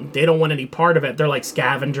anything. They don't want any part of it. They're like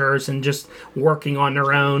scavengers and just working on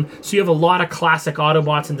their own. So you have a lot of classic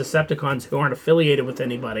Autobots and Decepticons who aren't affiliated with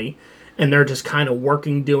anybody, and they're just kind of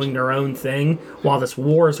working, doing their own thing while this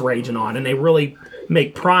war is raging on. And they really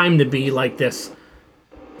make Prime to be like this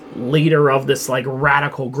leader of this like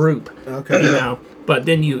radical group. Okay. But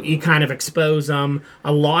then you kind of expose them.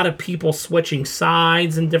 A lot of people switching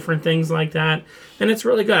sides and different things like that. And it's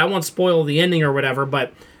really good. I won't spoil the ending or whatever,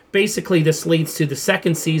 but basically this leads to the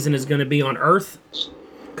second season is going to be on Earth.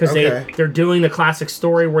 Because they're doing the classic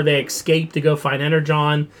story where they escape to go find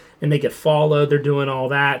Energon, and they get followed. They're doing all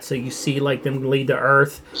that. So you see like them lead to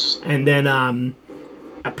Earth. And then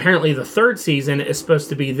apparently the third season is supposed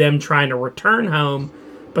to be them trying to return home,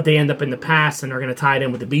 but they end up in the past, and they're going to tie it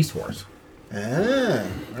in with the Beast Wars. All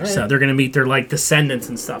right. So they're going to meet their like descendants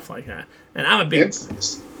and stuff like that. And I'm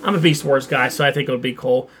a Beast Wars guy, so I think it would be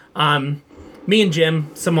cool. Me and Jim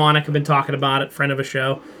Simonic have been talking about it, friend of a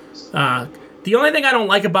show. The only thing I don't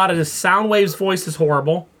like about it is Soundwave's voice is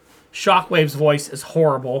horrible. Shockwave's voice is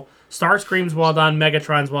horrible. Starscream's well done.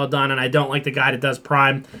 Megatron's well done. And I don't like the guy that does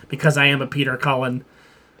Prime because I am a Peter Cullen,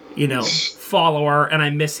 follower, and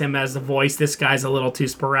I miss him as the voice. This guy's a little too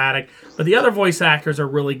sporadic. But the other voice actors are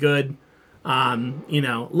really good. A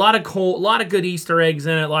lot of good Easter eggs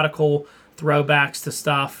in it. A lot of cool throwbacks to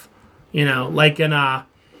stuff. Like in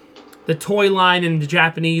the toy line in the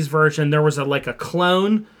Japanese version, there was a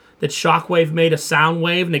clone that Shockwave made a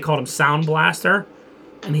Soundwave, and they called him Sound Blaster.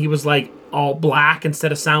 And he was like all black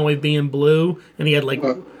instead of Soundwave being blue, and he had like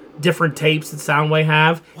different tapes that Soundwave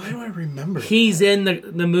have. Why do I remember? He's in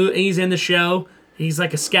he's in the show. He's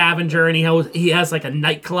like a scavenger, and he has like a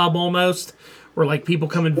nightclub almost, where like people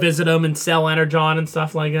come and visit him and sell Energon and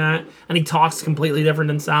stuff like that. And he talks completely different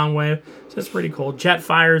than Soundwave. So it's pretty cool.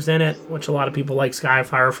 Jetfire's in it, which a lot of people like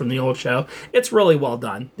Skyfire from the old show. It's really well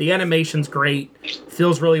done. The animation's great.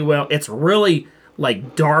 Feels really well. It's really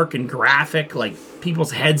like dark and graphic. Like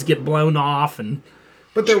people's heads get blown off,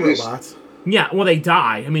 but they're robots. Yeah, well, they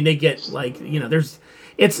die. I mean, they get there's.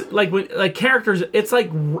 It's like when characters. It's like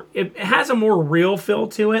it has a more real feel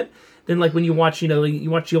to it than like when you watch you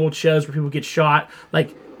watch the old shows where people get shot.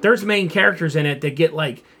 Like there's main characters in it that get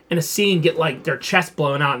like in a scene get like their chest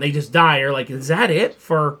blown out and they just die. You're like, is that it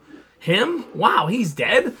for him? Wow, he's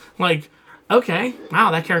dead. Like, okay,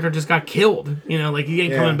 wow, that character just got killed. He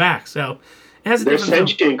ain't coming back. So it has a They're different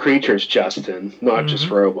sentient creatures, Justin, not just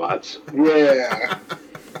robots. Yeah.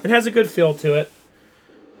 It has a good feel to it.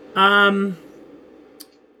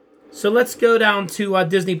 So let's go down to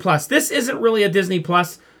Disney Plus. This isn't really a Disney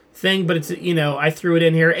Plus thing, but it's, I threw it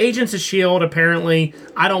in here. Agents of S.H.I.E.L.D., apparently,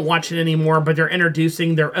 I don't watch it anymore, but they're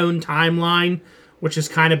introducing their own timeline, which is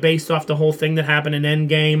kind of based off the whole thing that happened in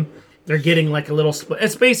Endgame. They're getting like a little split.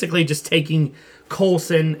 It's basically just taking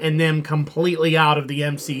Coulson and them completely out of the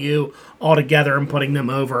MCU altogether and putting them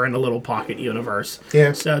over in a little pocket universe.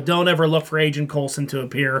 Yeah. So don't ever look for Agent Coulson to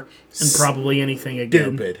appear in probably anything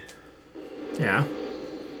again. Stupid. Yeah.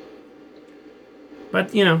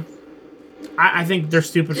 But, I think they're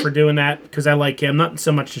stupid for doing that because I like him. Not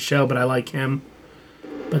so much the show, but I like him.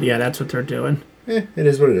 But yeah, that's what they're doing. It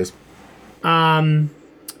is what it is.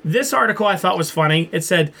 This article I thought was funny. It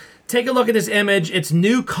said, take a look at this image. It's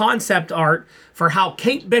new concept art for how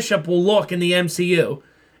Kate Bishop will look in the MCU.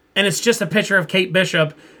 And it's just a picture of Kate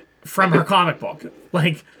Bishop from her comic book.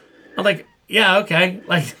 Like, yeah, okay.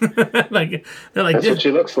 Like, like they're like That's what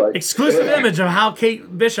she looks like. exclusive image of how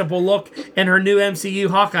Kate Bishop will look in her new MCU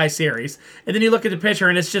Hawkeye series, and then you look at the picture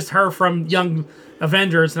and it's just her from Young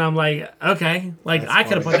Avengers, and I'm like, okay, like I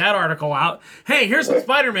could have put that article out. Hey, here's what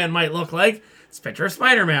Spider-Man might look like. It's a picture of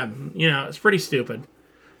Spider-Man. You know, it's pretty stupid,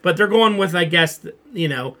 but they're going with, I guess, you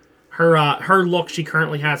know, her look she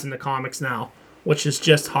currently has in the comics now, which is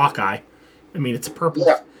just Hawkeye. I mean, it's a purple.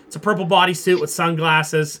 Yeah. It's a purple bodysuit with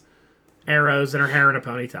sunglasses, arrows, and her hair in a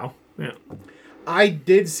ponytail. Yeah. I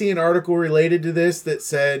did see an article related to this that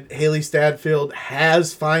said Haley Stadfield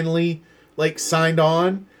has finally signed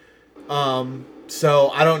on. So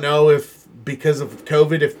I don't know if because of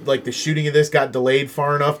COVID, if the shooting of this got delayed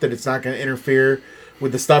far enough that it's not going to interfere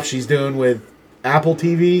with the stuff she's doing with Apple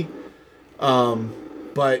TV.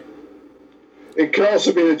 But It could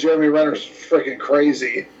also be that Jeremy Renner's freaking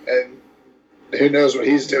crazy, and who knows what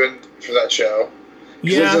he's doing for that show.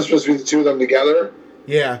 Yeah. Isn't it supposed to be the two of them together?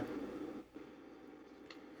 yeah,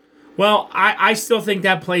 Well, I still think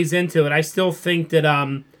that plays into it. I still think that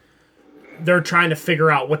they're trying to figure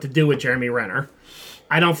out what to do with Jeremy Renner.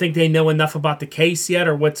 I don't think they know enough about the case yet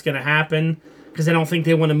or what's going to happen, because I don't think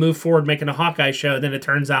they want to move forward making a Hawkeye show. Then it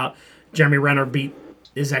turns out Jeremy Renner beat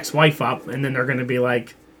his ex-wife up, and then they're going to be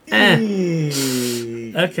like, okay.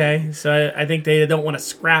 So I think they don't want to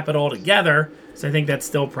scrap it all together. So I think that's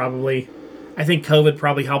still probably... I think COVID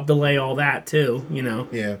probably helped delay all that, too, you know.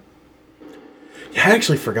 yeah. I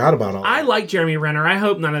actually forgot about all that. I like Jeremy Renner. I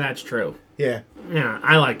hope none of that's true. Yeah. Yeah,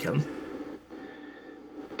 I like him.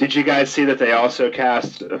 Did you guys see that they also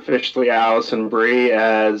cast officially Allison Brie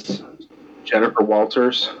as Jennifer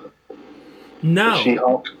Walters? No.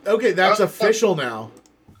 She-Hulk? Okay, that's official now.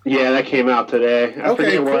 Yeah, that came out today. I Okay,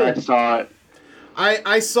 forget where I cool. saw it.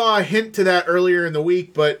 I saw a hint to that earlier in the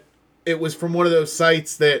week, but it was from one of those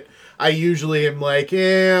sites that I usually am like,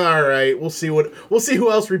 yeah, all right, we'll see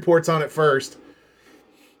who else reports on it first.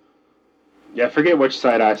 Yeah, I forget which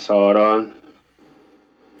site I saw it on.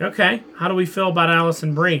 Okay. How do we feel about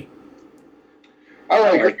Allison Brie? I I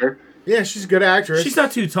like like her. her. Yeah, she's a good actress. She's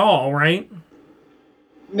not too tall, right?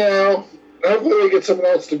 No. Hopefully they get someone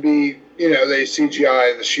else to be, they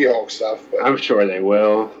CGI the She-Hulk stuff. But I'm sure they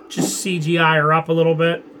will. Just CGI her up a little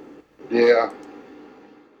bit. yeah.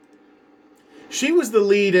 She was the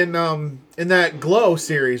lead in that Glow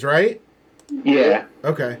series, right? Yeah.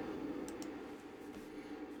 Okay.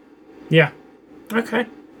 Yeah. Okay.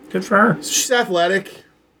 Good for her. So she's athletic.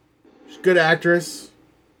 She's a good actress.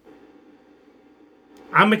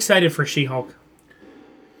 I'm excited for She-Hulk.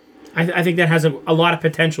 I think that has a lot of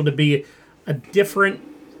potential to be a different,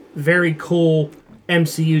 very cool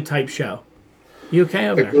MCU type show. You okay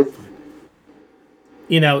over there?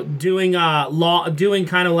 You know, doing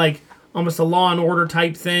kind of like almost a Law and Order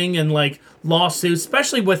type thing, and like lawsuits,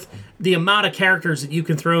 especially with the amount of characters that you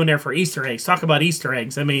can throw in there for Easter eggs. Talk about Easter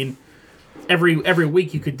eggs. I mean, every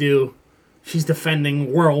week you could do. She's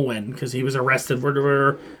defending Whirlwind because he was arrested.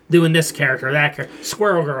 We're doing this character, that character,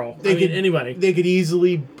 Squirrel Girl. Anybody. They could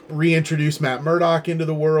easily reintroduce Matt Murdock into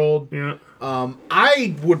the world. Yeah.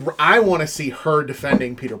 I want to see her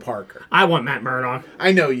defending Peter Parker. I want Matt Murdock.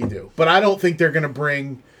 I know you do, but I don't think they're going to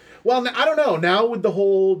bring. Well, I don't know. Now with the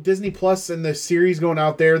whole Disney Plus and the series going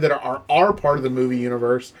out there that are part of the movie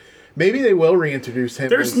universe, maybe they will reintroduce him.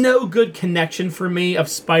 There's no good connection for me of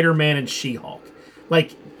Spider-Man and She-Hulk.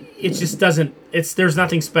 Like, it just doesn't. There's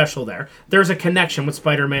nothing special there. There's a connection with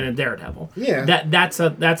Spider-Man and Daredevil. Yeah.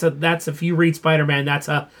 That's if you read Spider-Man, that's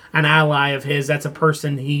an ally of his. That's a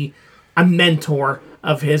person a mentor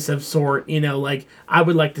of his of sort. You know, like I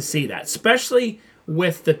would like to see that, especially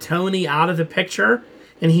with the Tony out of the picture,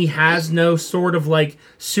 and he has no sort of like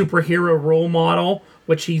superhero role model,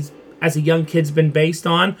 which he's as a young kid's been based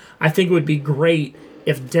on. I think it would be great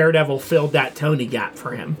if Daredevil filled that Tony gap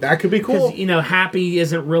for him. That could be cool. Because, you know, Happy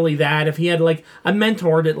isn't really that. If he had, like, a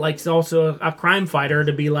mentor that, like, is also a crime fighter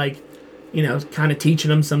to be, like, you know, kind of teaching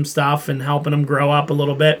him some stuff and helping him grow up a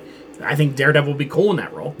little bit, I think Daredevil would be cool in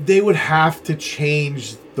that role. They would have to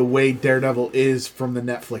change the way Daredevil is from the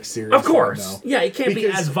Netflix series. Of course. though. Yeah, it can't be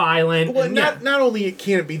as violent. Well, and, not only it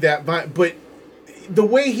can't be that violent, but the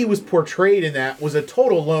way he was portrayed in that was a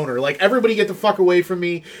total loner. Like, everybody get the fuck away from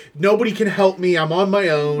me. Nobody can help me. I'm on my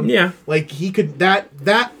own. Yeah. Like, he could...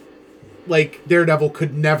 Like, Daredevil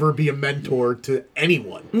could never be a mentor to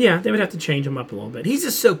anyone. Yeah, they would have to change him up a little bit. He's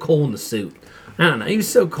just so cool in the suit. I don't know. He was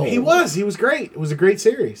so cool. He was great. It was a great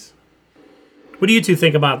series. What do you two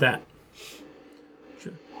think about that?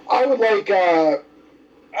 I would like,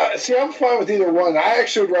 see, I'm fine with either one. I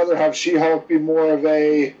actually would rather have She-Hulk be more of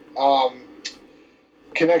a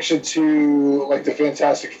connection to like the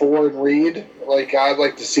Fantastic Four and Reed. Like I'd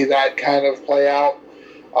like to see that kind of play out.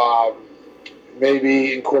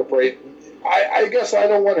 Maybe incorporate. I guess I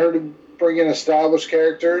don't want her to bring in established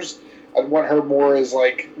characters. I'd want her more as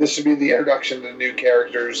like this should be the introduction to new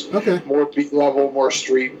characters. Okay. More beat level, more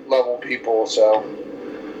street level people. So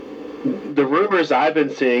The rumors I've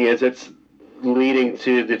been seeing is it's leading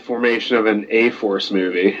to the formation of an A-Force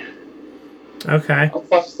movie. Okay. I'll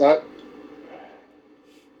fuss that.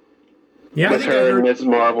 Yeah. With her and Ms.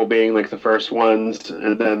 Marvel being like the first ones,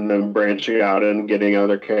 and then them branching out and getting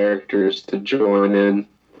other characters to join in.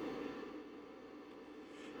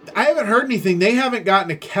 I haven't heard anything. They haven't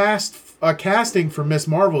gotten a casting for Miss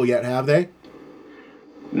Marvel yet, have they?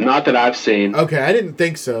 Not that I've seen. Okay, I didn't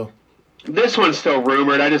think so. This one's still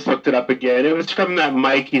rumored. I just looked it up again. It was from that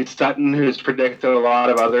Mikey Sutton, who's predicted a lot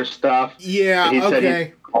of other stuff. Yeah, He said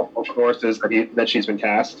okay. of courses that she's been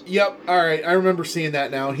cast. Yep, alright. I remember seeing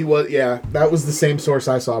that now. That was the same source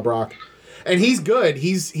I saw, Brock. And he's good.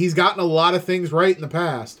 He's gotten a lot of things right in the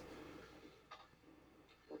past.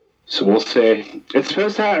 So we'll see. It's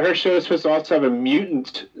supposed to have, her show is supposed to also have a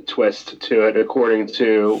mutant twist to it, according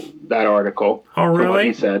to that article. Oh, From what really?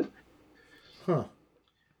 he said. Huh.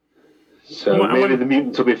 So Well, maybe the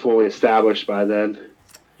mutants will be fully established by then.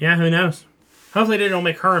 Yeah, who knows? Hopefully they don't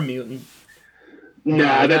make her a mutant.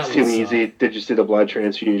 Nah, that's that too would easy. Did you see the blood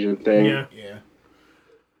transfusion thing? Yeah. Yeah.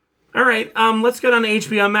 All right, let's get on to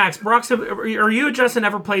HBO Max. Brock, are you and Justin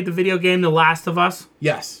ever played the video game The Last of Us?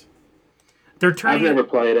 Yes. They're I've turning never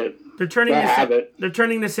played it. they're turning I this have it. they're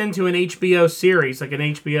turning this into an HBO series, like an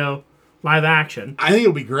HBO live action. I think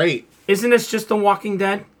it'll be great. Isn't this just The Walking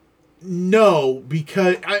Dead? No,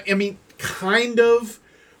 because I mean, kind of,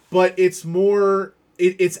 but it's more.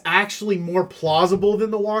 It's actually more plausible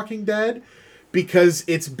than The Walking Dead because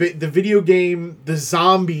the video game, the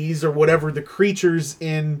zombies or whatever the creatures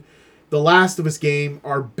in the Last of Us game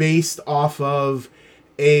are based off of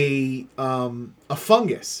a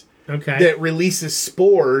fungus. Okay. That releases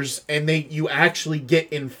spores, and you actually get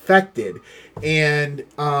infected, and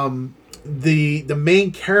the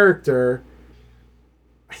main character,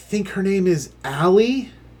 I think her name is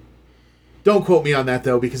Allie. Don't quote me on that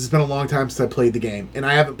though, because it's been a long time since I played the game, and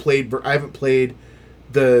I haven't played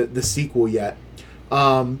the sequel yet.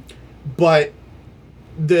 But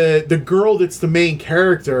the girl that's the main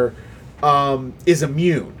character is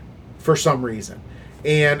immune for some reason.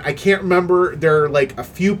 And I can't remember, there are like a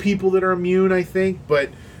few people that are immune, I think, but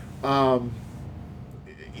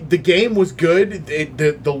the game was good.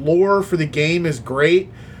 The lore for the game is great.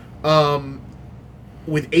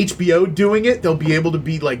 With HBO doing it, they'll be able to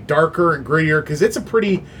be like darker and grittier because it's a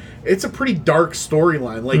pretty dark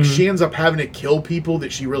storyline. Like she ends up having to kill people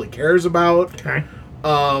that she really cares about. Okay.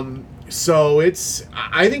 So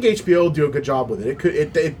I think HBO will do a good job with it.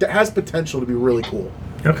 It has potential to be really cool.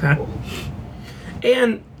 Okay.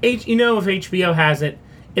 And if HBO has it,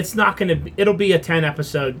 it's not going to. It'll be a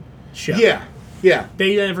 10-episode show. Yeah.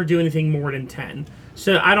 They never do anything more than 10.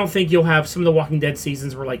 So I don't think you'll have some of the Walking Dead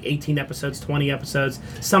seasons were like 18 episodes, 20 episodes.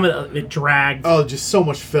 Some of it dragged. Oh, just so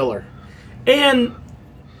much filler. And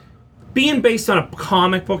being based on a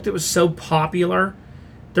comic book that was so popular,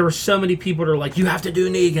 there were so many people that are like, you have to do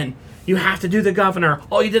Negan. You have to do the governor.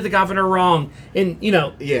 Oh, you did the governor wrong. And,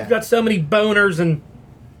 you've got so many boners and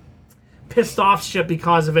pissed off shit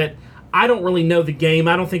because of it. I don't really know the game.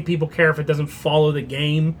 I don't think people care if it doesn't follow the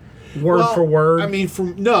game word for word. I mean,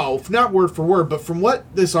 not word for word, but from what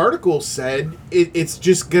this article said, it's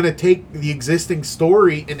just going to take the existing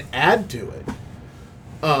story and add to it.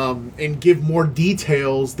 And give more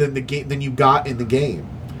details than than you got in the game.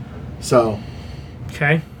 So,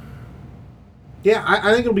 okay. Yeah,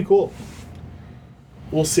 I think it'll be cool.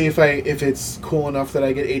 We'll see if it's cool enough that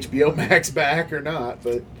I get HBO Max back or not,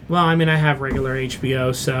 but Well, I mean, I have regular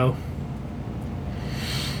HBO, so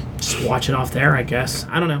just watch it off there, I guess.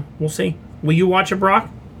 I don't know. We'll see. Will you watch it, Brock?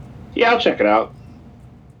 Yeah, I'll check it out.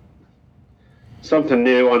 Something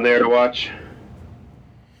new on there to watch.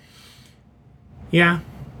 Yeah.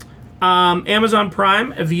 Amazon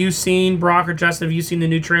Prime, have you seen, Brock or Justin, have you seen the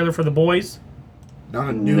new trailer for The Boys? not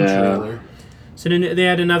a new No. trailer. So they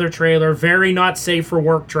had another trailer, very not safe for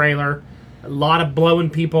work trailer. A lot of blowing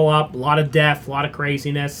people up, a lot of death, a lot of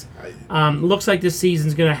craziness. Looks like this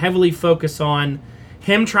season's going to heavily focus on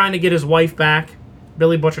him trying to get his wife back,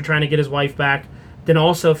 Billy Butcher trying to get his wife back, then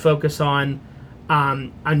also focus on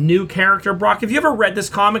a new character. Brock, have you ever read this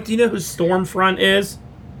comic? Do you know who Stormfront is?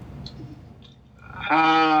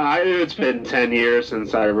 It's been 10 years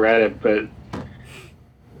since I read it, but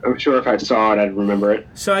I'm sure if I saw it, I'd remember it.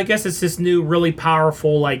 So I guess it's this new, really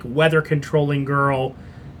powerful, like, weather-controlling girl,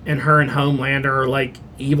 and her and Homelander are, like,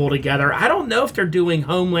 evil together. I don't know if they're doing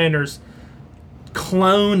Homelander's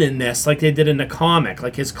clone in this like they did in the comic.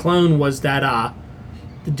 Like his clone was that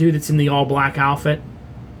the dude that's in the all black outfit.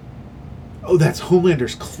 Oh, that's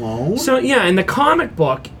Homelander's clone? So yeah, in the comic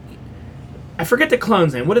book, I forget the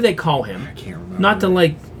clone's name. What do they call him? I can't remember.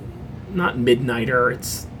 Not Midnighter.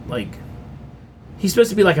 It's like he's supposed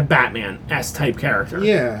to be like a Batman-esque type character.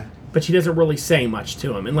 Yeah. But she doesn't really say much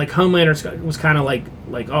to him. And like Homelander was kind of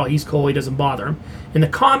like oh, he's cool, he doesn't bother him. In the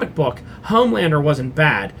comic book, Homelander wasn't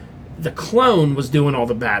bad. The clone was doing all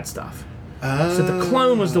the bad stuff. So the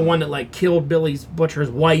clone was the one that like killed Billy Butcher's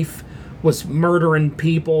wife, was murdering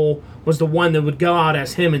people, was the one that would go out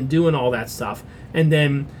as him and doing all that stuff. And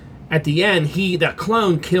then at the end, that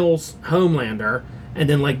clone kills Homelander, and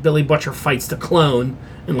then like Billy Butcher fights the clone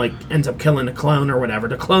and like ends up killing the clone or whatever.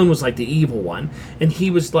 The clone was like the evil one, and he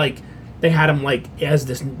was like, they had him like as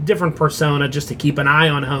this different persona just to keep an eye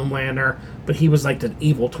on Homelander, but he was like the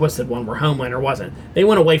evil twisted one where Homelander wasn't. They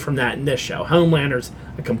went away from that in this show. Homelander's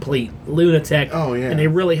a complete lunatic. Oh yeah. And they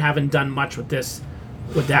really haven't done much with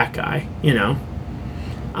that guy, you know.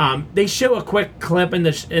 They show a quick clip in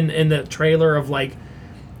the trailer of like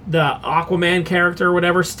the Aquaman character or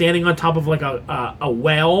whatever standing on top of like a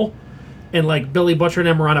well, and like Billy Butcher and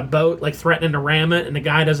them are on a boat like threatening to ram it, and the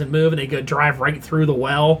guy doesn't move, and they go drive right through the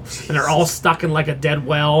well, and they're all stuck in like a dead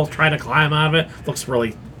well trying to climb out of it. Looks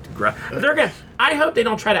really gross. I hope they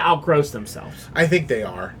don't try to outgross themselves. I think they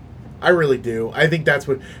are. I really do. I think that's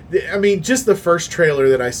what... I mean, just the first trailer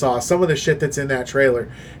that I saw, some of the shit that's in that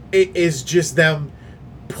trailer, it is just them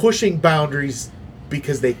pushing boundaries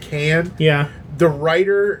because they can. Yeah. The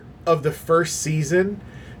writer of the first season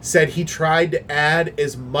said he tried to add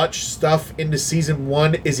as much stuff into season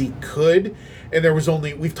 1 as he could, and there was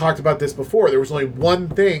only... We've talked about this before. There was only one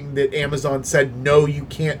thing that Amazon said, no, you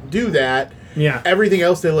can't do that. Yeah. Everything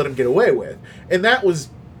else they let him get away with. And that was...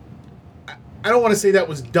 I don't want to say that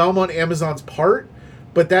was dumb on Amazon's part,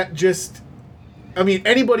 but that just... I mean,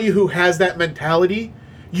 anybody who has that mentality,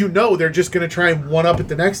 you know they're just going to try and one-up it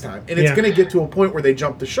the next time. And it's going to get to a point where they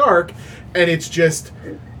jump the shark, and it's just,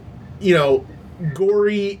 you know,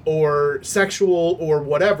 gory or sexual or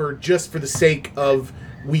whatever, just for the sake of,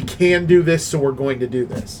 we can do this, so we're going to do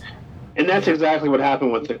this. And that's exactly what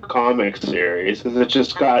happened with the comic series. Is it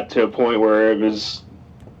just got to a point where it was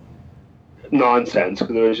nonsense,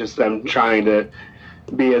 because it was just them trying to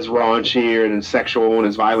be as raunchy and as sexual and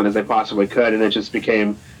as violent as they possibly could, and it just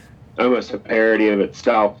became almost a parody of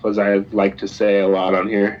itself, as I like to say a lot on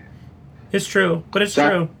here. It's true, but it's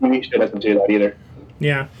true. TV show doesn't do that either.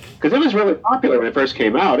 Yeah, because it was really popular when it first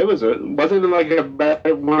came out. It wasn't it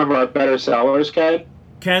like one of our better sellers, Ken?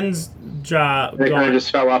 Ken's job. They kind of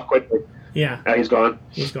just fell off quickly. Yeah, he's gone.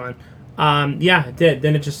 He's gone. Yeah, it did.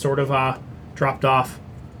 Then it just sort of dropped off.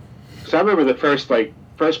 So I remember the first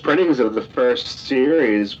printings of the first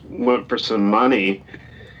series went for some money,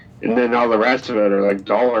 and then all the rest of it are like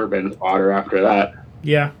dollar bin fodder after that.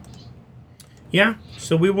 Yeah. Yeah,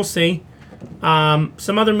 so we will see.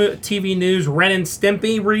 Some other TV news, Ren and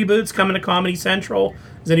Stimpy reboots coming to Comedy Central.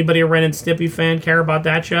 Does anybody a Ren and Stimpy fan care about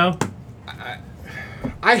that show?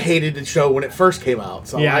 I hated the show when it first came out.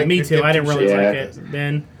 So yeah, me too. I didn't really like it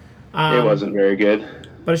then. It wasn't very good.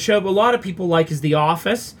 But a show a lot of people like is The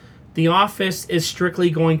Office. The Office is strictly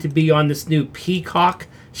going to be on this new Peacock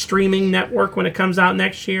streaming network when it comes out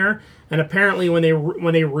next year. And apparently when they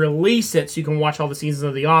release it so you can watch all the seasons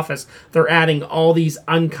of The Office, they're adding all these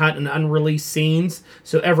uncut and unreleased scenes.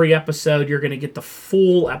 So every episode you're going to get the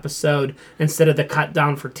full episode instead of the cut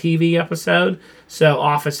down for TV episode. So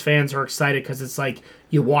Office fans are excited because it's like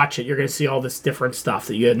you watch it, you're going to see all this different stuff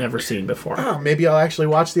that you had never seen before. Oh, maybe I'll actually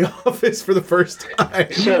watch The Office for the first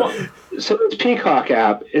time. So this Peacock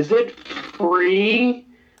app, is it free?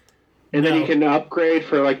 And then you can upgrade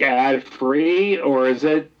for like ad free, or is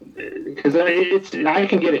it? Because I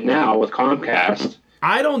can get it now with Comcast.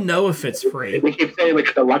 I don't know if it's free. They keep saying like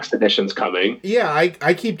the deluxe edition's coming. Yeah,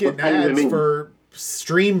 I keep getting ads for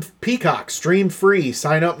Peacock, stream free,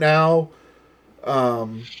 sign up now.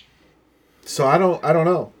 So I don't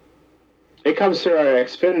know. It comes through our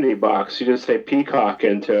Xfinity box. You just say Peacock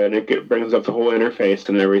into it, and it brings up the whole interface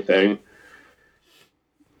and everything.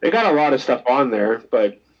 They got a lot of stuff on there,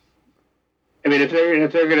 but. I mean, if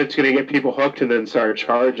they're gonna get people hooked and then start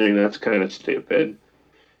charging, that's kind of stupid.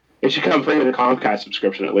 It should come free with a Comcast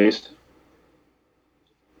subscription at least.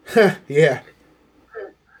 Yeah.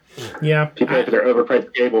 Yeah. People pay for their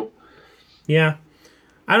overpriced cable. Yeah.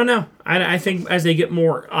 I don't know. I think as they get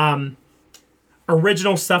more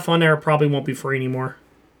original stuff on there, it probably won't be free anymore.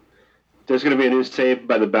 There's going to be a new Saved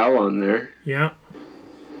by the Bell on there. Yeah.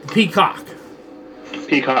 Peacock.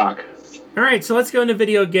 All right, so let's go into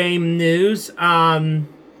video game news.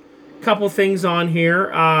 Couple things on here.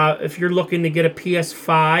 If you're looking to get a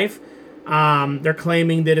PS5, they're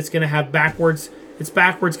claiming that it's going to have backwards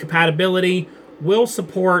compatibility, will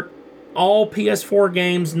support all PS4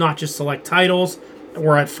 games, not just select titles,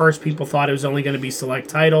 where at first people thought it was only going to be select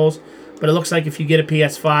titles. But it looks like if you get a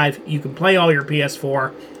PS5, you can play all your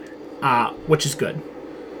PS4, which is good.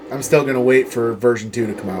 I'm still going to wait for version 2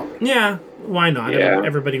 to come out. Yeah, why not? Yeah.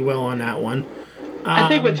 Everybody will on that one. I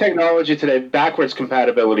think with technology today, backwards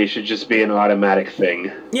compatibility should just be an automatic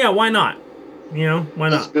thing. Yeah, why not? Why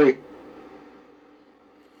not? Big.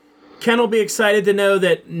 Ken will be excited to know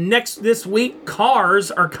that this week,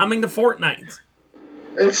 cars are coming to Fortnite.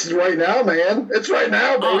 It's right now, man. It's right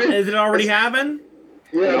now, baby. Is it already happened?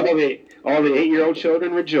 Yeah. All the 8-year-old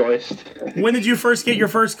children rejoiced. When did you first get your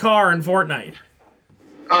first car in Fortnite?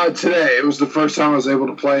 Today. It was the first time I was able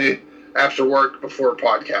to play after work before a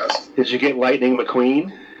podcast. Did you get Lightning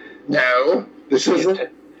McQueen? No. This isn't.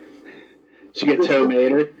 Did you get Tow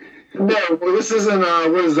Mater? No, well, this isn't,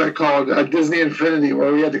 what is that called? Disney Infinity,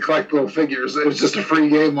 where we had to collect little figures. It was just a free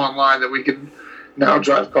game online that we can now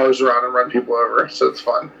drive cars around and run people over, so it's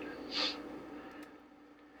fun.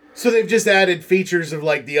 So they've just added features of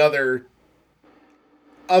like the other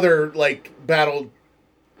like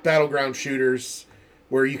battleground shooters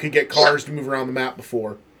where you could get cars to move around the map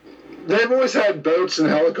before. They've always had boats and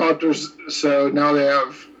helicopters, so now they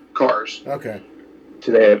have cars. Okay.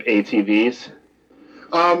 Do they have ATVs?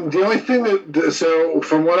 The only thing so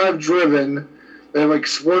from what I've driven, they have like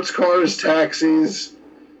sports cars, taxis,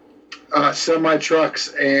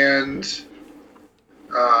 semi-trucks, and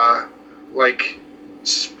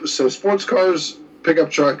so sports cars, pickup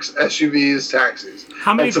trucks, SUVs, taxis.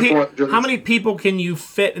 How many people can you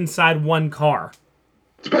fit inside one car?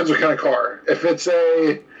 Depends what kind of car. If it's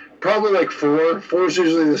probably like 4. 4 is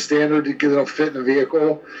usually the standard because it'll fit in a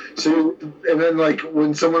vehicle. So, and then like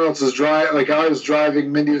when someone else is driving, like I was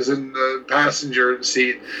driving, Mindy was in the passenger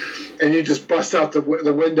seat, and you just bust out the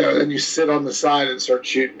window, and you sit on the side and start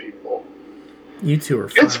shooting people. You two are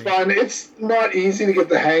fine. It's fun. It's not easy to get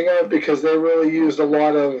the hang of because they really used a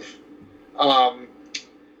lot of.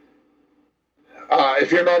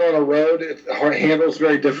 If you're not on a road, it handles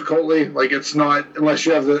very difficultly. Like it's not unless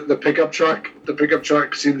you have the pickup truck. The pickup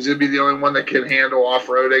truck seems to be the only one that can handle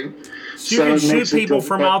off-roading. So you can shoot people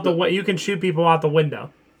from out the way. You can shoot people out the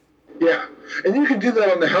window. Yeah, and you can do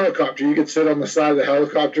that on the helicopter. You could sit on the side of the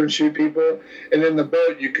helicopter and shoot people, and in the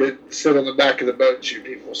boat you could sit on the back of the boat and shoot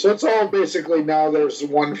people. So it's all basically now there's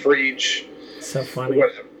one for each. So funny.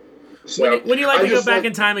 Whatever. So would you like to go back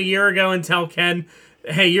in time a year ago and tell Ken,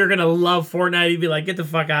 hey, you're going to love Fortnite? He'd be like, get the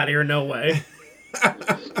fuck out of here. No way.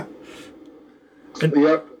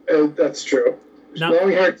 Yep, that's true.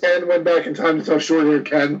 Long-haired Ken went back in time to tell short-haired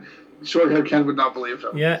Ken. Short-haired Ken would not believe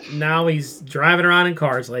him. Yeah, now he's driving around in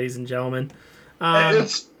cars, ladies and gentlemen.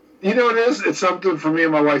 It's it is. It's something for me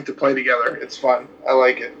and my wife to play together. It's fun. I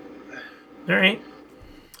like it. All right.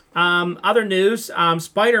 Other news,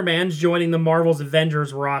 Spider-Man's joining the Marvel's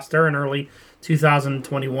Avengers roster in early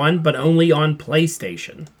 2021, but only on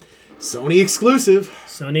PlayStation. Sony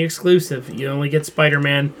exclusive. You only get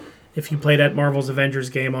Spider-Man if you play that Marvel's Avengers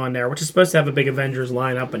game on there, which is supposed to have a big Avengers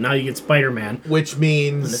lineup, but now you get Spider-Man. Which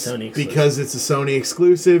means, because it's a Sony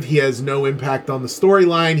exclusive, he has no impact on the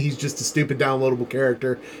storyline. He's just a stupid downloadable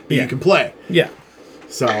character that you can play. Yeah.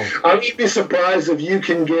 So I would be surprised if you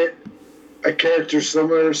can get a character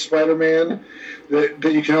similar to Spider-Man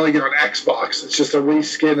that you can only get on Xbox. It's just a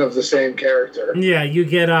reskin of the same character. Yeah, you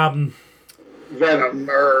get Venom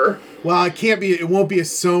or... Well, it won't be a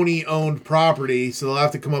Sony-owned property, so they'll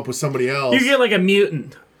have to come up with somebody else. You get like a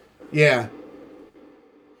mutant. Yeah.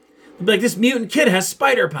 Like, this mutant kid has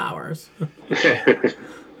spider powers.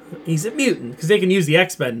 He's a mutant, because they can use the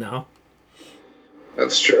X-Men now.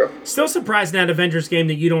 That's true. Still surprised in that Avengers game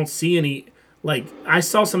that you don't see any... Like, I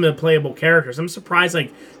saw some of the playable characters. I'm surprised,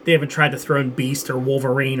 like, they haven't tried to throw in Beast or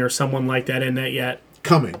Wolverine or someone like that in that yet.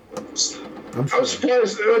 Coming. I'm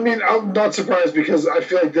surprised. I mean, I'm not surprised because I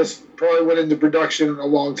feel like this probably went into production a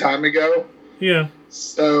long time ago. Yeah.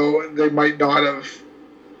 So they might not have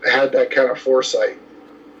had that kind of foresight.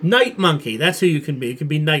 Night Monkey. That's who you can be. You can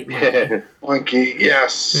be Night Monkey. Monkey,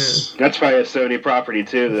 yes. Yeah. That's probably a Sony property,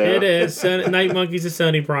 too, though. It is. Night Monkey's a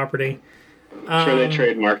Sony property. I'm sure they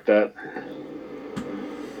trademarked that.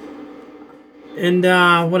 And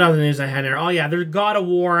what other news I had here? Oh, yeah, there's God of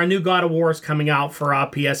War. A new God of War is coming out for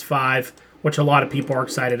PS5, which a lot of people are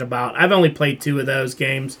excited about. I've only played 2 of those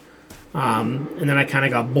games, and then I kind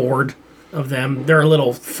of got bored of them. They're a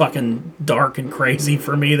little fucking dark and crazy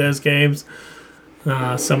for me, those games.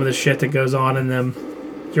 Some of the shit that goes on in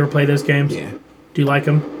them. you ever play those games? Yeah. Do you like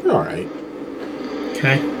them? They're all right.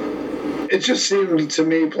 Okay. It just seemed to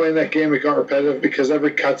me playing that game, it got repetitive because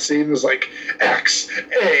every cutscene was like X,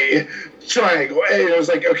 A, triangle, A. It was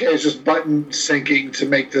like, okay, it's just button syncing to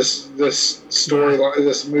make this story,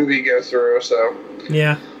 this movie go through. So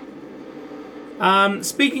Yeah.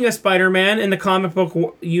 Speaking of Spider-Man, in the comic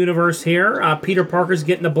book universe here, Peter Parker's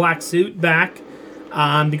getting the black suit back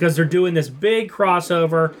because they're doing this big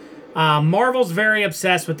crossover. Marvel's very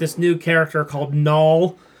obsessed with this new character called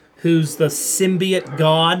Null, who's the symbiote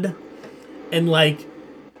god. And, like,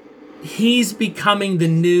 he's becoming the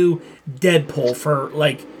new Deadpool for,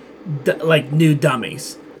 like new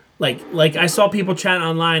dummies. Like I saw people chatting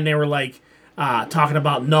online, they were like, talking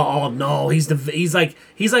about no, he's like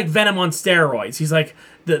Venom on steroids. He's like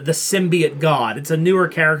the symbiote god. It's a newer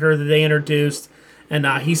character that they introduced, and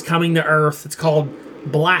he's coming to Earth. It's called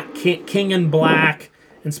Black King in Black,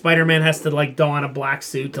 and Spider-Man has to like don a black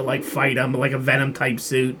suit to like fight him, like a Venom type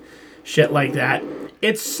suit, shit like that.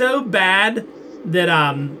 It's so bad that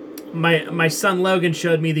my son Logan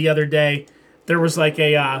showed me the other day. There was like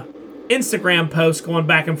a Instagram post going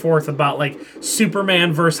back and forth about like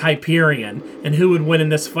Superman versus Hyperion and who would win in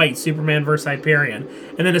this fight, Superman versus Hyperion.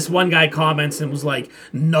 And then this one guy comments and was like,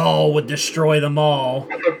 Null would destroy them all.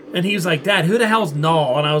 And he was like, Dad, who the hell's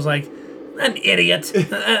Null? And I was like, an idiot.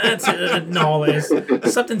 That's Null is.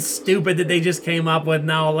 Something stupid that they just came up with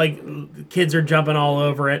now, like kids are jumping all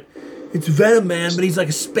over it. It's Venom, man, but he's like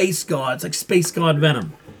a space god. It's like Space God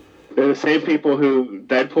Venom. They're the same people who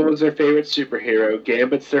Deadpool is their favorite superhero,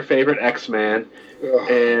 Gambit's their favorite X-Man,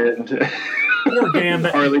 and Poor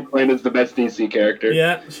Gambit. Harley Quinn is the best DC character.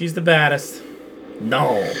 Yeah, she's the baddest.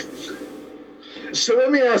 No. So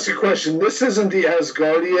let me ask you a question. This isn't the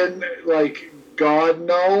Asgardian, like, god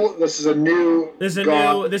Null. This is a new This is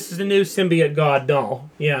god. This is the new symbiote god Null.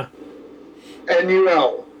 Yeah.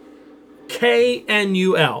 N-U-L.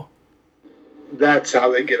 K-N-U-L. That's how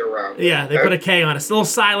they get around it. Yeah, they put a K on it. It's a little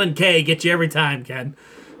silent K. Get you every time, Ken.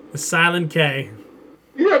 The silent K.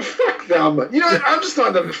 Yeah, fuck them. You know, I'm just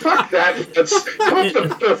on the fuck that. That's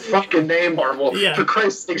the fucking name, Marvel. Yeah. For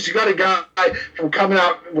Christ's sakes, you got a guy from coming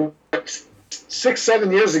out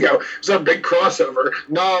 6-7 years ago. It was a big crossover.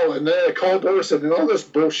 Null and Cole Burson and all this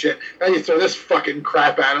bullshit. Now you throw this fucking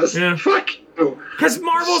crap at us. Yeah. Fuck you. Because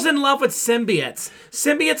Marvel's in love with symbiotes.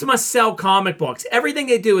 Symbiotes must sell comic books. Everything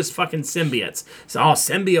they do is fucking symbiotes. It's all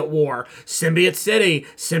symbiote war, symbiote city,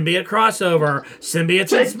 symbiote crossover,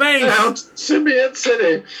 symbiotes in space. Symbiote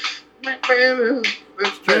City.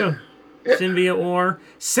 It's true. Symbiote war.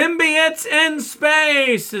 Symbiotes in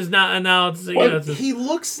space is not announced. You know, He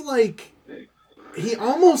looks like... He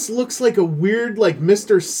almost looks like a weird, like,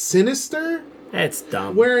 Mr. Sinister. it's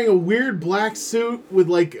dumb. Wearing a weird black suit with,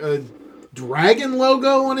 like, a dragon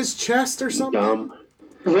logo on his chest or something. Dumb.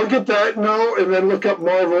 Look at that, no, and then look up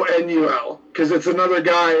Marvel NUL, because it's another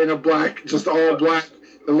guy in a black, just all black.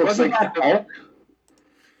 It looks Wasn't like that Hulk?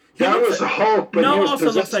 that looks was Hulk, but Null he was also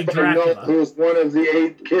looks possessed like by Dracula. Null, who was one of the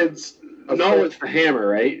 8 kids. Of No, Hulk. it's the Hammer,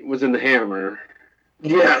 right? Was in the Hammer.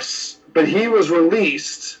 Yes, but he was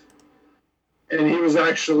released, and he was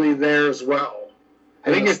actually there as well.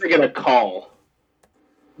 I think you're thinking of Call.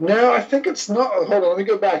 No, I think it's not. Hold on, let me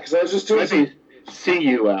go back, because I was just doing Might be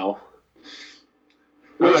C-U-L.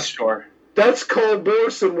 I'm not sure. That's Cole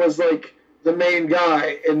Borson was like the main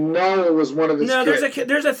guy, and Null was one of his No, kids.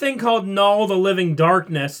 there's a thing called Null the Living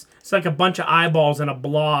Darkness. It's like a bunch of eyeballs in a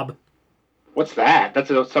blob. What's that? That's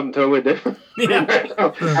something totally different. Yeah.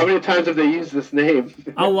 How many times have they used this name?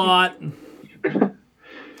 A lot.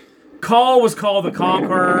 Call was called the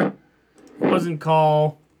Conqueror. It wasn't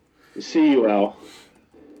Call. C-U-L.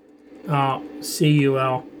 Oh,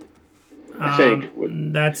 C-U-L. I think.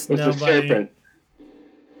 That's What's the nobody. serpent?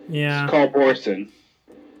 Yeah. It's called Borson.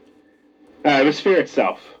 It was Fear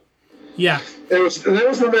itself. Yeah. It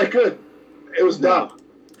wasn't that good. It was dumb.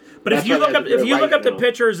 But if That's you why look they up had to do it right the now.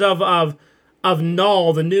 pictures of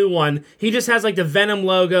Null, the new one, he just has like the Venom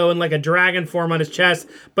logo and like a dragon form on his chest,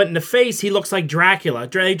 but in the face he looks like Dracula.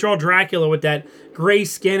 They draw Dracula with that gray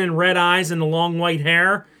skin and red eyes and the long white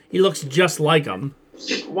hair. He looks just like him.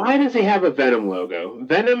 Why does he have a Venom logo?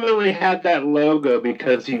 Venom only had that logo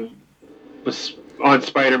because he was on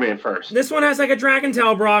Spider-Man first. This one has like a dragon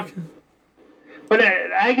tail, Brock. But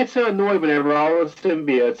I get so annoyed whenever all the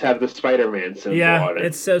symbiotes have the Spider-Man symbol Yeah, on it.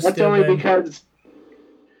 it's so That's stupid. only because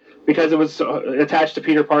it was attached to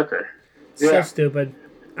Peter Parker. So stupid.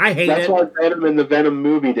 I hate That's it. why Venom in the Venom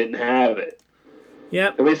movie didn't have it.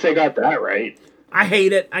 Yep. At least they got that right. I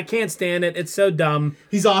hate it. I can't stand it. It's so dumb.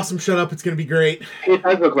 He's awesome. Shut up. It's going to be great. He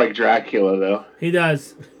does look like Dracula, though. He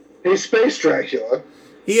does. He's Space Dracula.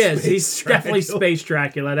 He is. Space He's definitely Dracula. Space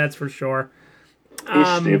Dracula, that's for sure. He's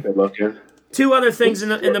stupid looking. Two other things in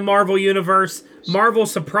the Marvel universe. Marvel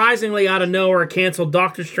surprisingly out of nowhere canceled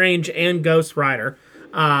Doctor Strange and Ghost Rider.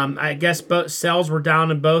 I guess both sales were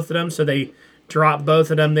down in both of them, so they dropped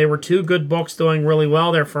both of them. They were two good books doing really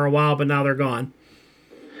well there for a while, but now they're gone.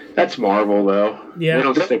 That's Marvel, though. Yeah. They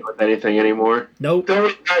don't stick with anything anymore. Nope.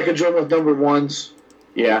 Don't package them with number ones.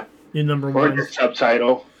 Yeah. New number Or one. the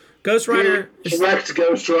subtitle. Ghost Rider. is- Direct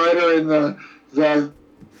Ghost Rider and the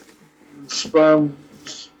sperm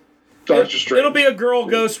Doctor Strange. It'll be a girl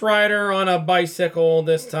Ghost Rider on a bicycle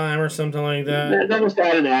this time or something like that. Then just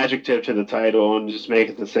add an adjective to the title and just make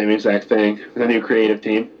it the same exact thing. The new creative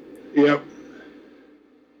team. Yep.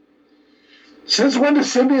 Since when do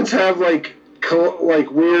symbiotes have like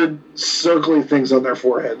weird circly things on their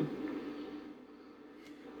forehead?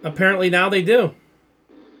 Apparently now they do.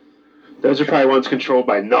 Those are probably ones controlled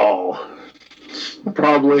by Null.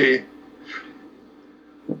 Probably.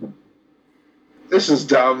 This is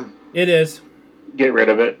dumb. It is. Get rid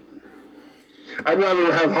of it. I'd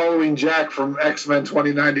rather have Halloween Jack from X-Men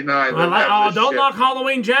 2099. than have this Don't shit. knock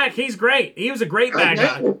Halloween Jack. He's great. He was a great bad I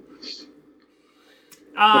guy. know.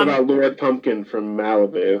 What about Lord Pumpkin from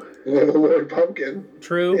Malibu? Lord Pumpkin.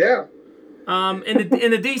 True. Yeah.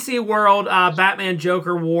 In the DC world, Batman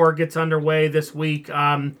Joker War gets underway this week.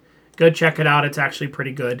 Go check it out. It's actually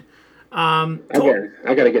pretty good. I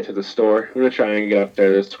gotta get to the store. I'm gonna try and get up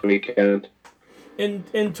there this weekend.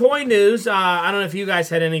 In toy news, I don't know if you guys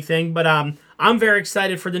had anything, but I'm very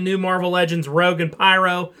excited for the new Marvel Legends Rogue and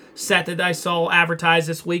Pyro set that I saw advertised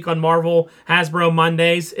this week on Marvel Hasbro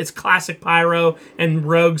Mondays. It's classic Pyro and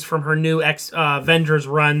Rogue's from her new Avengers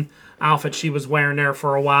run outfit she was wearing there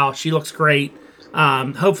for a while. She looks great.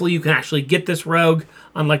 Hopefully you can actually get this Rogue,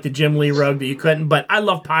 unlike the Jim Lee Rogue that you couldn't. But I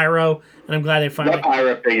love Pyro, and I'm glad they finally... That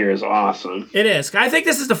Pyro figure is awesome. It is. I think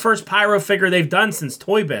this is the first Pyro figure they've done since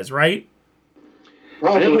Toy Biz, right?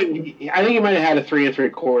 I think he might have had a 3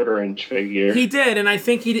 3/4 inch figure. He did, and I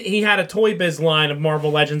think he had a Toy Biz line of Marvel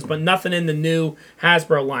Legends, but nothing in the new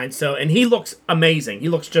Hasbro line. So, and he looks amazing. He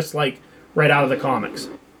looks just like right out of the comics.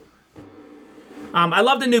 I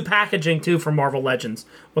love the new packaging too for Marvel Legends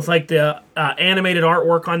with like the animated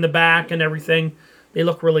artwork on the back and everything. They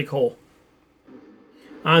look really cool.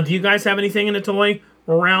 Do you guys have anything in the toy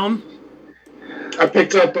realm? I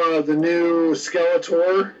picked up the new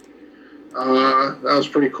Skeletor. That was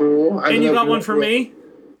pretty cool. And you got one for me?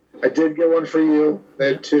 I did get one for you. They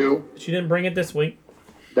had two. She didn't bring it this week.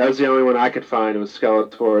 That was the only one I could find. It was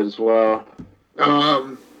Skeletor as well.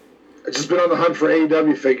 I've just been on the hunt for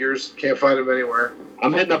AEW figures. Can't find them anywhere.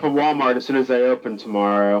 I'm hitting up a Walmart as soon as they open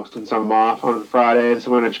tomorrow, since I'm off on Friday,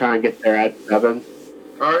 so I'm going to try and get there at 7.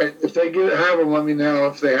 All right. If they have them, let me know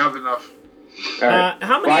if they have enough. All right.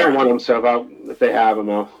 How many I don't are- want them, so if they have them,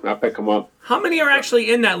 I'll pick them up. How many are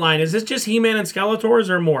actually in that line? Is this just He-Man and Skeletors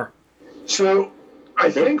or more? So, I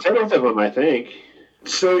think... Both of them, I think.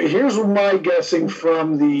 So, here's my guessing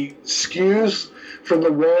from the SKUs from the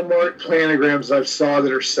Walmart planograms I've saw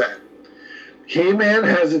that are set. He-Man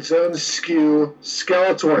has its own SKU,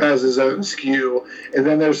 Skeletor has his own SKU, and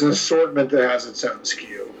then there's an assortment that has its own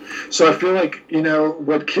SKU. So I feel like,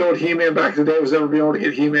 what killed He-Man back in the day was ever being able to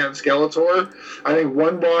get He-Man and Skeletor. I think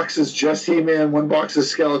one box is just He-Man, one box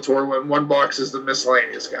is Skeletor, and one box is the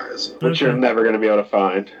miscellaneous guys. Which you're never going to be able to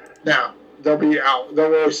find. Now, they'll be out. They'll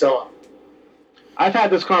really sell out. I've had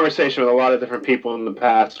this conversation with a lot of different people in the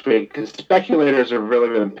past week, because speculators have really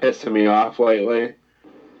been pissing me off lately.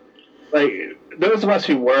 Like, those of us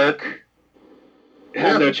who work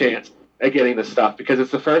have no chance at getting this stuff, because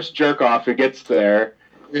it's the first jerk-off who gets there,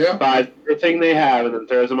 buys everything they have, and then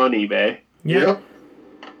throws them on eBay. Yep.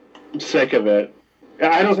 I'm sick of it.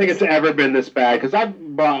 I don't think it's ever been this bad, because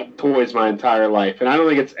I've bought toys my entire life, and I don't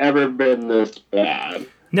think it's ever been this bad.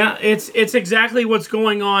 Now, it's exactly what's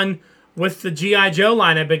going on with the G.I. Joe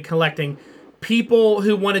line I've been collecting. People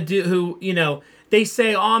who want to do, they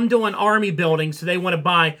say, I'm doing army building, so they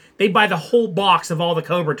buy the whole box of all the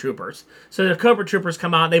Cobra Troopers. So the Cobra Troopers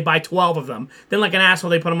come out, they buy 12 of them. Then like an asshole,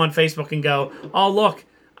 they put them on Facebook and go, oh, look,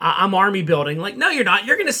 I'm army building. Like, no, you're not.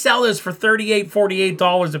 You're going to sell those for $38,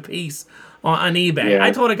 $48 a piece on eBay. Yeah.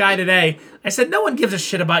 I told a guy today, I said, no one gives a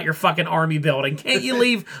shit about your fucking army building. Can't you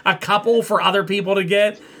leave a couple for other people to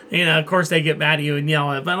get? Of course they get mad at you and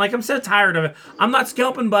yell at it. But like, I'm so tired of it. I'm not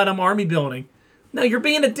scalping, but I'm army building. No, you're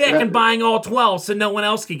being a dick and buying all 12 so no one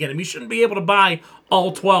else can get them. You shouldn't be able to buy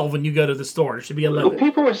all 12 when you go to the store. It should be a limit.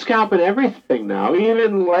 People are scalping everything now,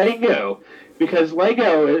 even Lego. Because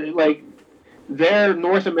Lego, their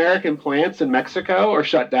North American plants in Mexico are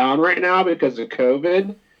shut down right now because of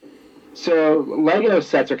COVID. So Lego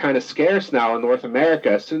sets are kind of scarce now in North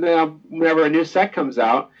America. So now, whenever a new set comes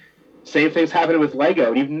out, same thing's happening with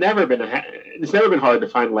Lego. It's never been hard to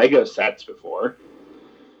find Lego sets before.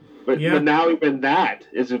 But now even that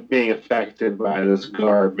is being affected by this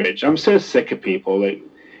garbage. I'm so sick of people. Like,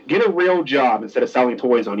 get a real job instead of selling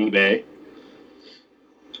toys on eBay.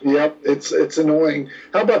 Yep, it's annoying.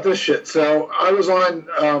 How about this shit? So I was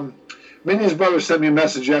on. Minnie's brother sent me a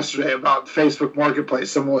message yesterday about Facebook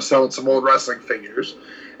Marketplace. Someone was selling some old wrestling figures,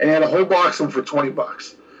 and he had a whole box of them for $20.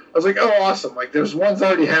 I was like, oh, awesome! Like, there's ones I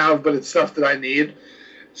already have, but it's stuff that I need.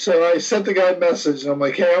 So I sent the guy a message, and I'm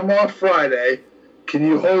like, hey, I'm off Friday. Can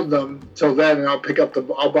you hold them till then, and I'll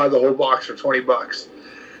buy the whole box for $20.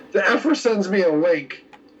 The effer sends me a link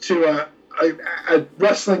to a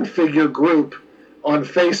wrestling figure group on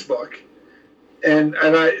Facebook, and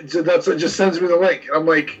that's what just sends me the link. I'm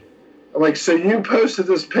like, so you posted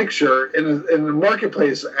this picture in a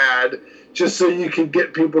marketplace ad just so you could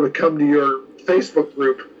get people to come to your Facebook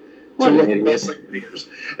group to look at wrestling figures.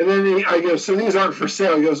 And then I go, so these aren't for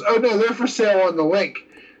sale. He goes, oh no, they're for sale on the link.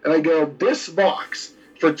 And I go, this box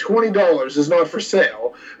for $20 is not for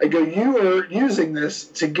sale. I go, you are using this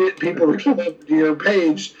to get people to come up to your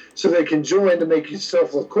page so they can join to make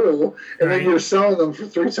yourself look cool, and then you're selling them for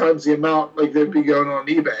 3 times the amount like they'd be going on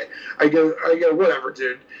eBay. I go, whatever,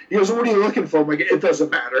 dude. He goes, what are you looking for? I'm like, it doesn't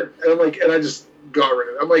matter. And I'm like, and I just got rid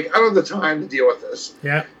of it. I'm like, I don't have the time to deal with this.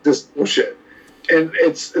 Yeah. This bullshit. And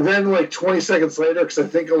it's then like 20 seconds later, because I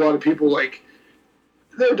think a lot of people like,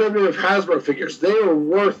 they're WWF Hasbro figures. They were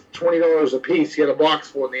worth $20 a piece. He had a box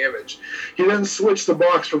full in the image. He then switched the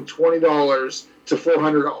box from $20 to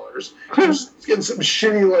 $400. Just getting some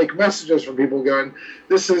shitty like messages from people going,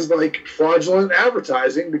 "This is like fraudulent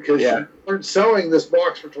advertising because you aren't selling this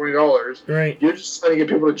box for $20. Right. You're just trying to get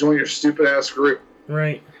people to join your stupid ass group."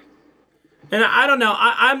 Right. And I don't know.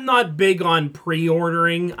 I'm not big on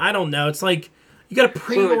pre-ordering. I don't know. It's like, you got to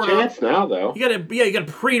pre-order. Chance now, though. You got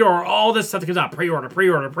to pre-order all this stuff that comes out.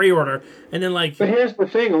 Pre-order, and then like. But here's the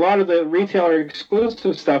thing: a lot of the retailer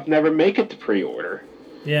exclusive stuff never make it to pre-order.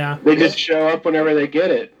 Yeah. They just show up whenever they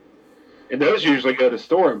get it, and those usually go to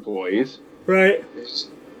store employees. Right.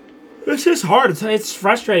 It's just hard. It's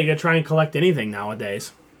frustrating to try and collect anything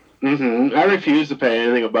nowadays. Mm-hmm. I refuse to pay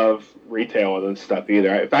anything above retail and stuff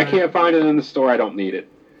either. If I can't find it in the store, I don't need it.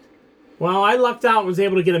 Well, I lucked out and was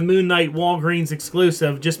able to get a Moon Knight Walgreens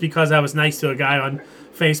exclusive just because I was nice to a guy on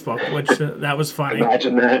Facebook, which that was funny.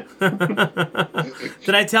 Imagine that.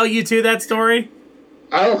 Did I tell you too that story?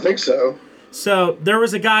 I don't think so. So there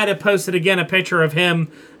was a guy that posted again a picture of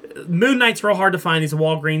him. Moon Knight's real hard to find. He's a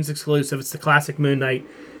Walgreens exclusive. It's the classic Moon Knight.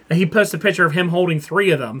 And he posted a picture of him holding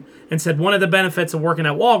 3 of them and said one of the benefits of working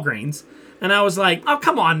at Walgreens. And I was like, oh,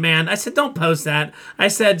 come on, man. I said, don't post that. I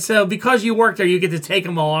said, so because you work there, you get to take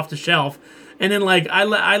them all off the shelf. And then, like,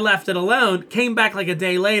 I left it alone, came back like a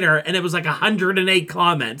day later, and it was like 108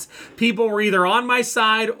 comments. People were either on my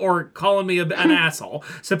side or calling me an asshole.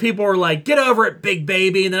 So people were like, get over it, big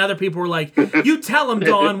baby. And then other people were like, you tell him,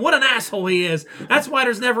 Don, what an asshole he is. That's why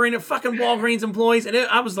there's never any fucking Walgreens employees. And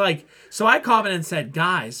I was like, so I commented and said,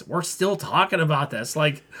 guys, we're still talking about this.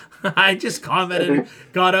 Like, I just commented,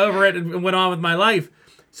 got over it, and went on with my life.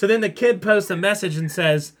 So then the kid posts a message and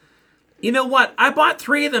says, you know what? I bought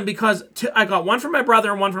 3 of them because I got one for my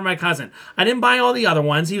brother and one for my cousin. I didn't buy all the other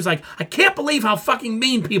ones. He was like, I can't believe how fucking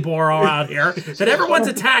mean people are all out here, that everyone's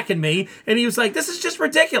attacking me. And he was like, this is just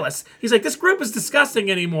ridiculous. He's like, this group is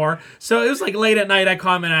disgusting anymore. So it was like late at night, I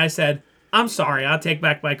commented, I said, I'm sorry, I'll take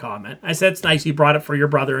back my comment. I said, it's nice you brought it for your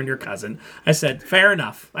brother and your cousin. I said, fair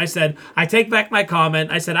enough. I said, I take back my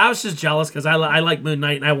comment. I said, I was just jealous because I like Moon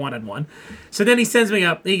Knight and I wanted one. So then he sends me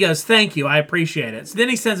he goes, thank you, I appreciate it. So then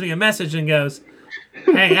he sends me a message and goes,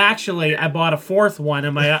 hey, actually, I bought a 4th one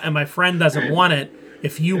and my friend doesn't want it.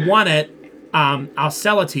 If you want it, I'll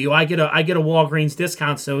sell it to you. I get a Walgreens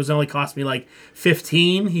discount, so it was only cost me like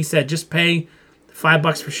 $15. He said, just pay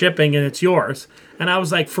 $5 for shipping and it's yours. And I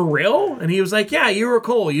was like, for real? And he was like, yeah, you were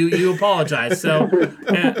cool. You apologized. So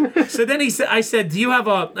so then I said, do you have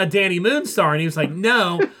a Danny Moonstar? And he was like,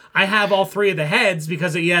 no, I have all 3 of the heads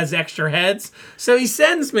because he has extra heads. So he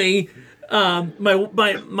sends me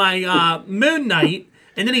my Moon Knight.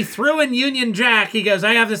 And then he threw in Union Jack. He goes,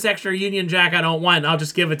 I have this extra Union Jack I don't want. I'll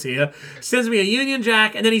just give it to you. Sends me a Union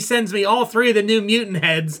Jack, and then he sends me all 3 of the new mutant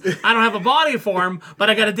heads. I don't have a body for him, but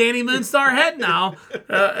I got a Danny Moonstar head now.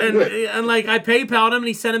 And like, I PayPal'd him, and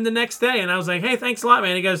he sent him the next day. And I was like, hey, thanks a lot,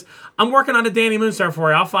 man. He goes, I'm working on a Danny Moonstar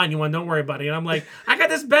for you. I'll find you one. Don't worry, buddy. And I'm like, I got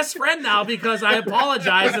this best friend now because I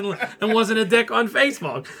apologized and wasn't a dick on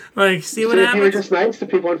Facebook. Like, see what happens? If you were just nice to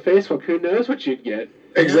people on Facebook, who knows what you'd get.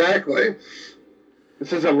 Exactly.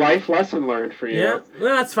 This is a life lesson learned for you. Yeah,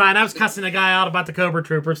 well, that's fine. I was cussing a guy out about the Cobra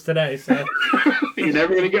Troopers today, so You're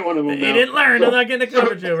never going to get one of them he now. didn't learn. I'm not getting a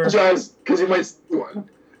Cobra Trooper. Because you might see one.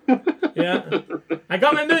 Yeah. I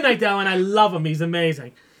got my Moon Knight, though, and I love him. He's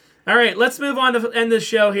amazing. All right, let's move on to end this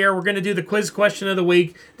show here. We're going to do the quiz question of the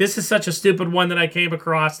week. This is such a stupid one that I came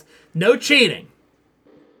across. No cheating.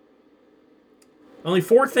 Only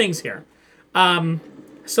 4 things here.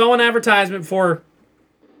 Saw an advertisement for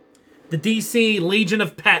the DC Legion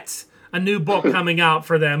of Pets, a new book coming out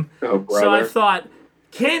for them. Oh, brother. So I thought,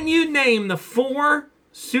 can you name the 4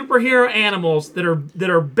 superhero animals that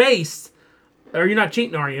are based, or you're not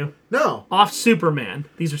cheating, are you? No. Off Superman.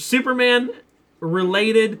 These are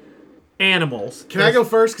Superman-related animals. Can I go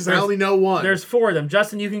first? Because I only know one. There's 4 of them.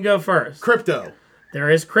 Justin, you can go first. Crypto. There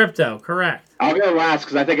is Crypto, correct. I'll go last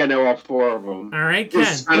because I think I know all 4 of them. All right,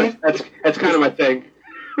 Ken. That's kind of my thing.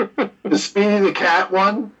 The Speedy the Cat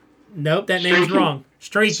one. Nope, that name's Streaky. wrong.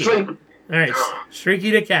 Streaky. Streaky. All right, Streaky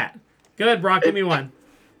the cat. Good, Brock, give me one.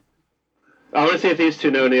 I want to see if these 2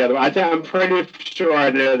 know any other. I'm pretty sure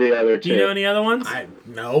I know the other 2. Do you know any other ones?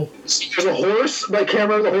 No. There's a horse, but I can't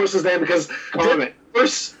remember the horse's name because Comet.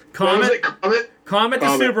 Horse. Comet? What was it? Comet. Comet the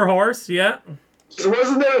Comet. Super Horse, yeah. So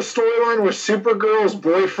wasn't there a storyline where Supergirl's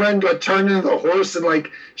boyfriend got turned into the horse and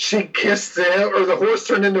like she kissed him, or the horse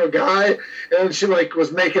turned into a guy and she like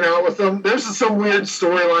was making out with him? There's some weird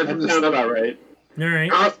storyline from That this. sounds about right. All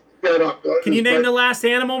right. I'll look that up. Can you name the last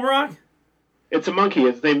animal, Brock? It's a monkey.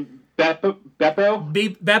 His name Beppo.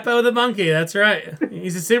 Beppo the monkey, that's right.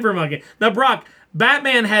 He's a super monkey. Now, Brock,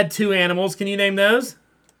 Batman had 2 animals. Can you name those?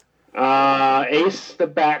 Ace the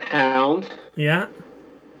Bat Hound. Yeah.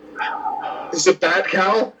 Is it Bat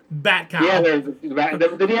Cow? Bat cow. Yeah,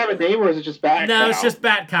 did he have a name or is it just Bat No, Cow? it's just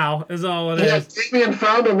Bat cow is all it Yeah, is. Damien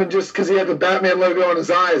found him, and just because he had the Batman logo on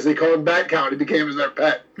his eyes, they called him Bat Cow, and he became their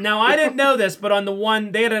pet. Now, I didn't know this, but on the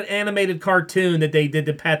one, they had an animated cartoon that they did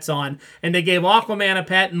the pets on, and they gave Aquaman a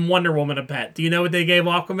pet and Wonder Woman a pet. Do you know what they gave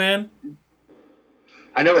Aquaman?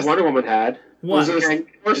 I know what Wonder Woman had. What? It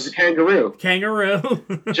was a kangaroo. Kangaroo.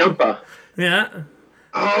 Jumpa. Yeah.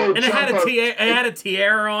 Oh, And it had a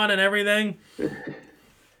tiara on and everything.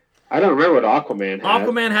 I don't remember what Aquaman had.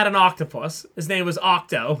 Aquaman had an octopus. His name was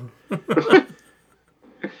Octo.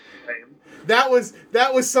 That was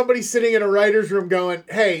somebody sitting in a writer's room going,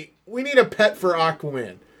 "Hey, we need a pet for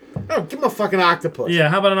Aquaman. Oh, give him a fucking octopus." Yeah,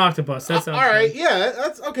 how about an octopus? That sounds All right, fun. yeah,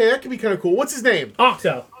 that's okay. That could be kind of cool. What's his name?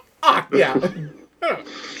 Octo. Yeah.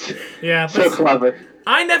 Yeah, So but clever.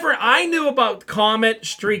 I knew about Comet,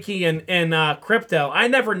 Streaky, and Crypto. I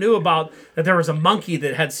never knew about that there was a monkey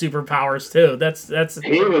that had superpowers too. That's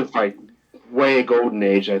He was like way golden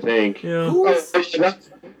age, I think. yeah. Who is?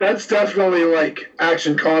 That's definitely like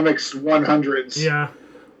Action Comics 100s. Yeah.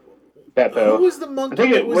 Beppo. Who was the I monkey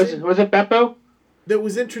think that was it Beppo? that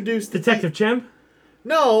was introduced? Detective Chimp?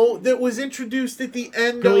 No, that was introduced at the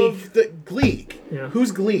end Gleek. of the Gleek. Yeah.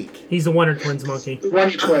 Who's Gleek? He's a Wonder Twins monkey.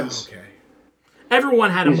 Wonder Twins. Okay. Everyone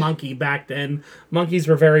had a monkey back then. Monkeys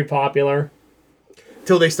were very popular.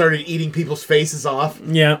 Till they started eating people's faces off.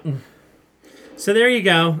 Yeah. So there you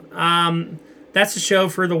go. That's the show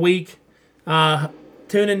for the week.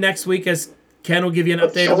 Tune in next week as Ken will give you an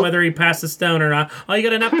update on whether he passed the stone or not. Oh, you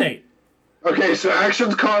got an update. Okay, so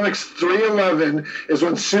Action Comics 311 is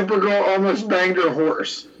when Supergirl almost banged her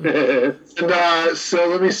horse. And so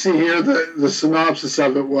let me see here. The synopsis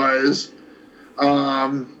of it was.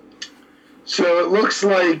 So it looks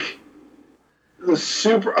like the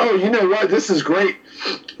super. Oh, you know what? This is great.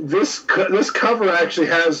 This cover actually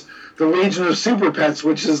has the Legion of Super Pets,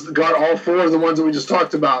 which has got all 4 of the ones that we just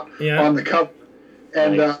talked about on the cover.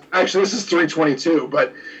 And Nice. actually, this is 322.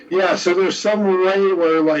 But yeah, so there's some way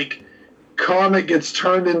where like Comet gets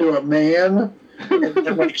turned into a man,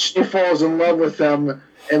 and like she falls in love with them,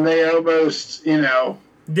 and they almost,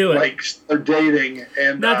 Do it. like are dating.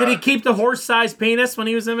 And Now, did he keep the horse-sized penis when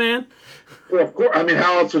he was a man? Well, of course. I mean,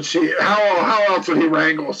 how else would she? How else would he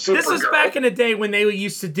wrangle Supergirl? This was back in the day when they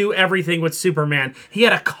used to do everything with Superman. He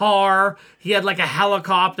had a car, he had like a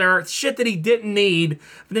helicopter, shit that he didn't need.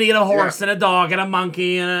 But then he had a horse and a dog and a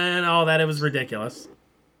monkey and all that. It was ridiculous.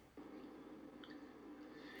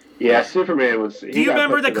 Yeah, Superman was. Do you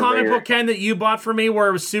remember the comic book, Ken, that you bought for me where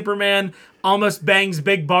it was Superman almost bangs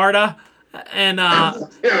Big Barda and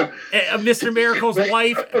Yeah. Mr. Miracle's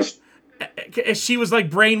wife? She was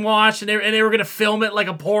like brainwashed, and they were gonna film it like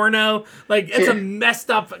a porno. Like it's a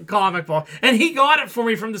messed up comic book, and he got it for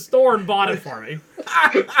me from the store and bought it for me.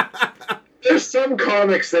 There's some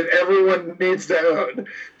comics that everyone needs to own.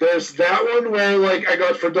 There's that one where, like, I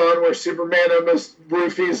got for Don, where Superman almost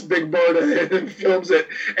roofies Big Barda and films it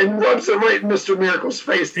and rubs it right in Mr. Miracle's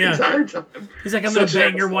face the entire time. He's like, I'm going to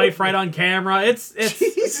bang your wife right on camera. It's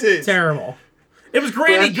Jesus. terrible. It was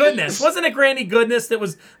Granny Goodness. Wasn't it Granny Goodness that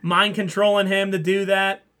was mind controlling him to do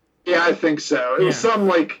that? Yeah, I think so. It was some,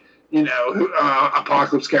 like,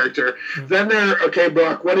 Apocalypse character. Then okay,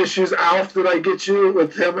 Brock, what issues Alf did I get you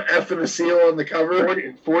with him effing a seal on the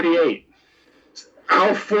cover? 48.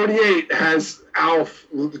 Alf 48 has Alf,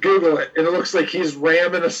 Google it, and it looks like he's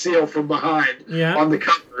ramming a seal from behind on the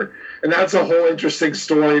cover. And that's a whole interesting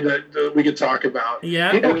story that we could talk about.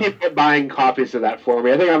 Yeah. People keep buying copies of that for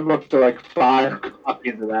me. I think I'm up to like 5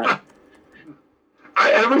 copies of that.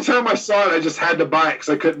 Every time I saw it, I just had to buy it because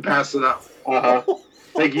I couldn't pass it up. I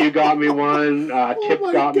think you got me one. Kip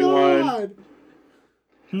got me one.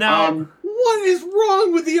 No. What is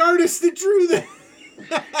wrong with the artist that drew that?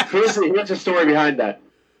 Here's the story behind that.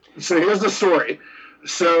 So here's the story.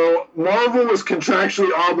 So Marvel was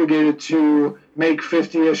contractually obligated to make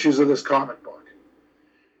 50 issues of this comic book.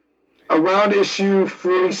 Around issue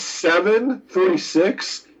 47,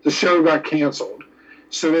 46, the show got canceled.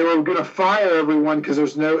 So they were going to fire everyone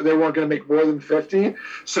because they weren't going to make more than 50.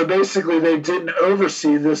 So basically, they didn't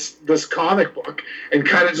oversee this comic book and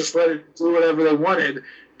kind of just let it do whatever they wanted.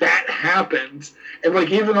 That happened, and like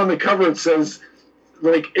even on the cover it says,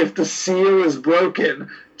 like, if the seal is broken,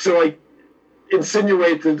 to like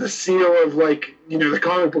insinuate that the seal of, like, the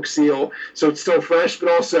comic book seal, so it's still fresh, but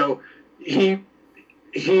also he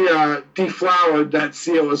deflowered that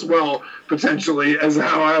seal as well, potentially, as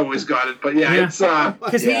how I always got it. But it's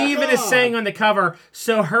because he even is saying on the cover,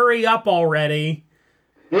 so hurry up already.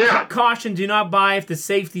 Yeah. Caution, do not buy if the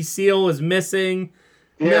safety seal is missing.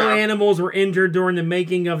 No animals were injured during the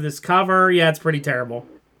making of this cover. Yeah, it's pretty terrible.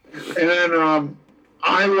 And then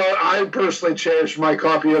I personally cherish my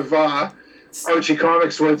copy of Archie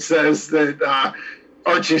Comics where it says that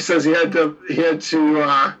Archie says he had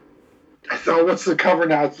to I thought, what's the cover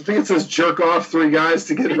now? I think it says jerk off 3 guys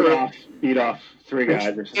to get beat off 3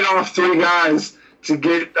 guys. Beat off 3 guys to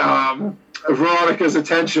get Veronica's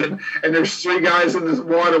attention. And there's 3 guys in this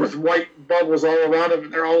water with white bubbles all around them,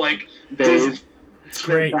 and they're all like dazed. It's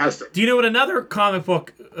great. Fantastic. Do you know what another comic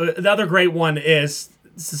book, another great one is?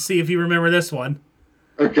 To see if you remember this one.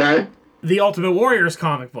 Okay. The Ultimate Warriors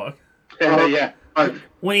comic book. Yeah.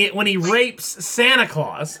 When he rapes Santa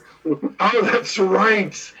Claus. Oh, that's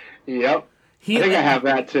right. Yep. I think I have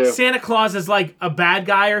that too. Santa Claus is like a bad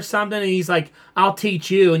guy or something, and he's like, I'll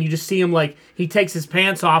teach you. And you just see him like, he takes his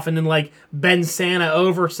pants off and then like bends Santa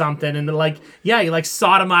over something. And then like, he like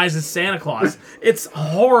sodomizes Santa Claus. It's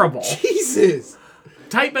horrible. Jesus.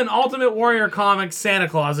 Type in Ultimate Warrior Comics Santa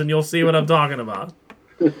Claus and you'll see what I'm talking about.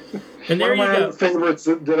 And there One of you my go. favorites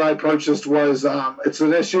that I purchased was it's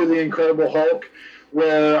an issue of The Incredible Hulk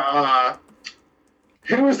where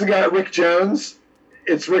who was the guy? Rick Jones.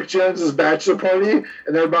 It's Rick Jones's bachelor party, and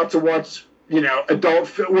they're about to watch, adult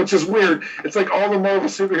film, which is weird. It's like all the Marvel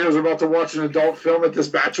superheroes are about to watch an adult film at this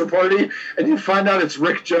bachelor party, and you find out it's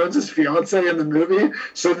Rick Jones's fiance in the movie.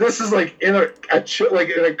 So this is like in a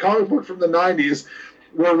comic book from the 90s,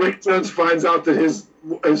 where Rick Jones finds out that his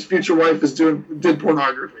future wife did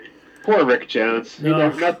pornography. Poor Rick Jones.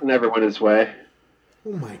 Nothing ever went his way.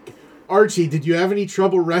 Oh my God. Archie, did you have any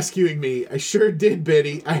trouble rescuing me? I sure did,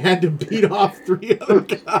 Biddy. I had to beat off 3 other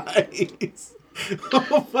guys.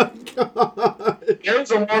 Oh my God. There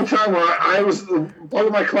was a long time where part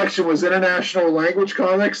of my collection was international language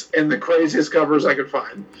comics and the craziest covers I could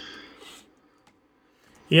find.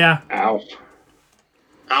 Yeah.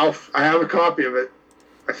 Alf. I have a copy of it.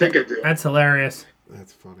 I think I do. That's hilarious.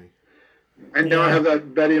 That's funny. And now I have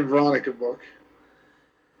that Betty and Veronica book.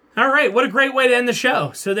 All right, what a great way to end the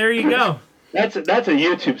show. So there you go. That's a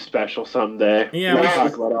YouTube special someday. Yeah, we'll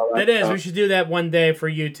talk about all that. It is. We should do that one day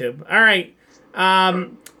for YouTube. All right.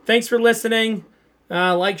 Thanks for listening.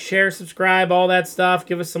 Like, share, subscribe, all that stuff.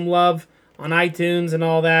 Give us some love on iTunes and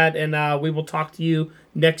all that. And we will talk to you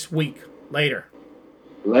next week. Later.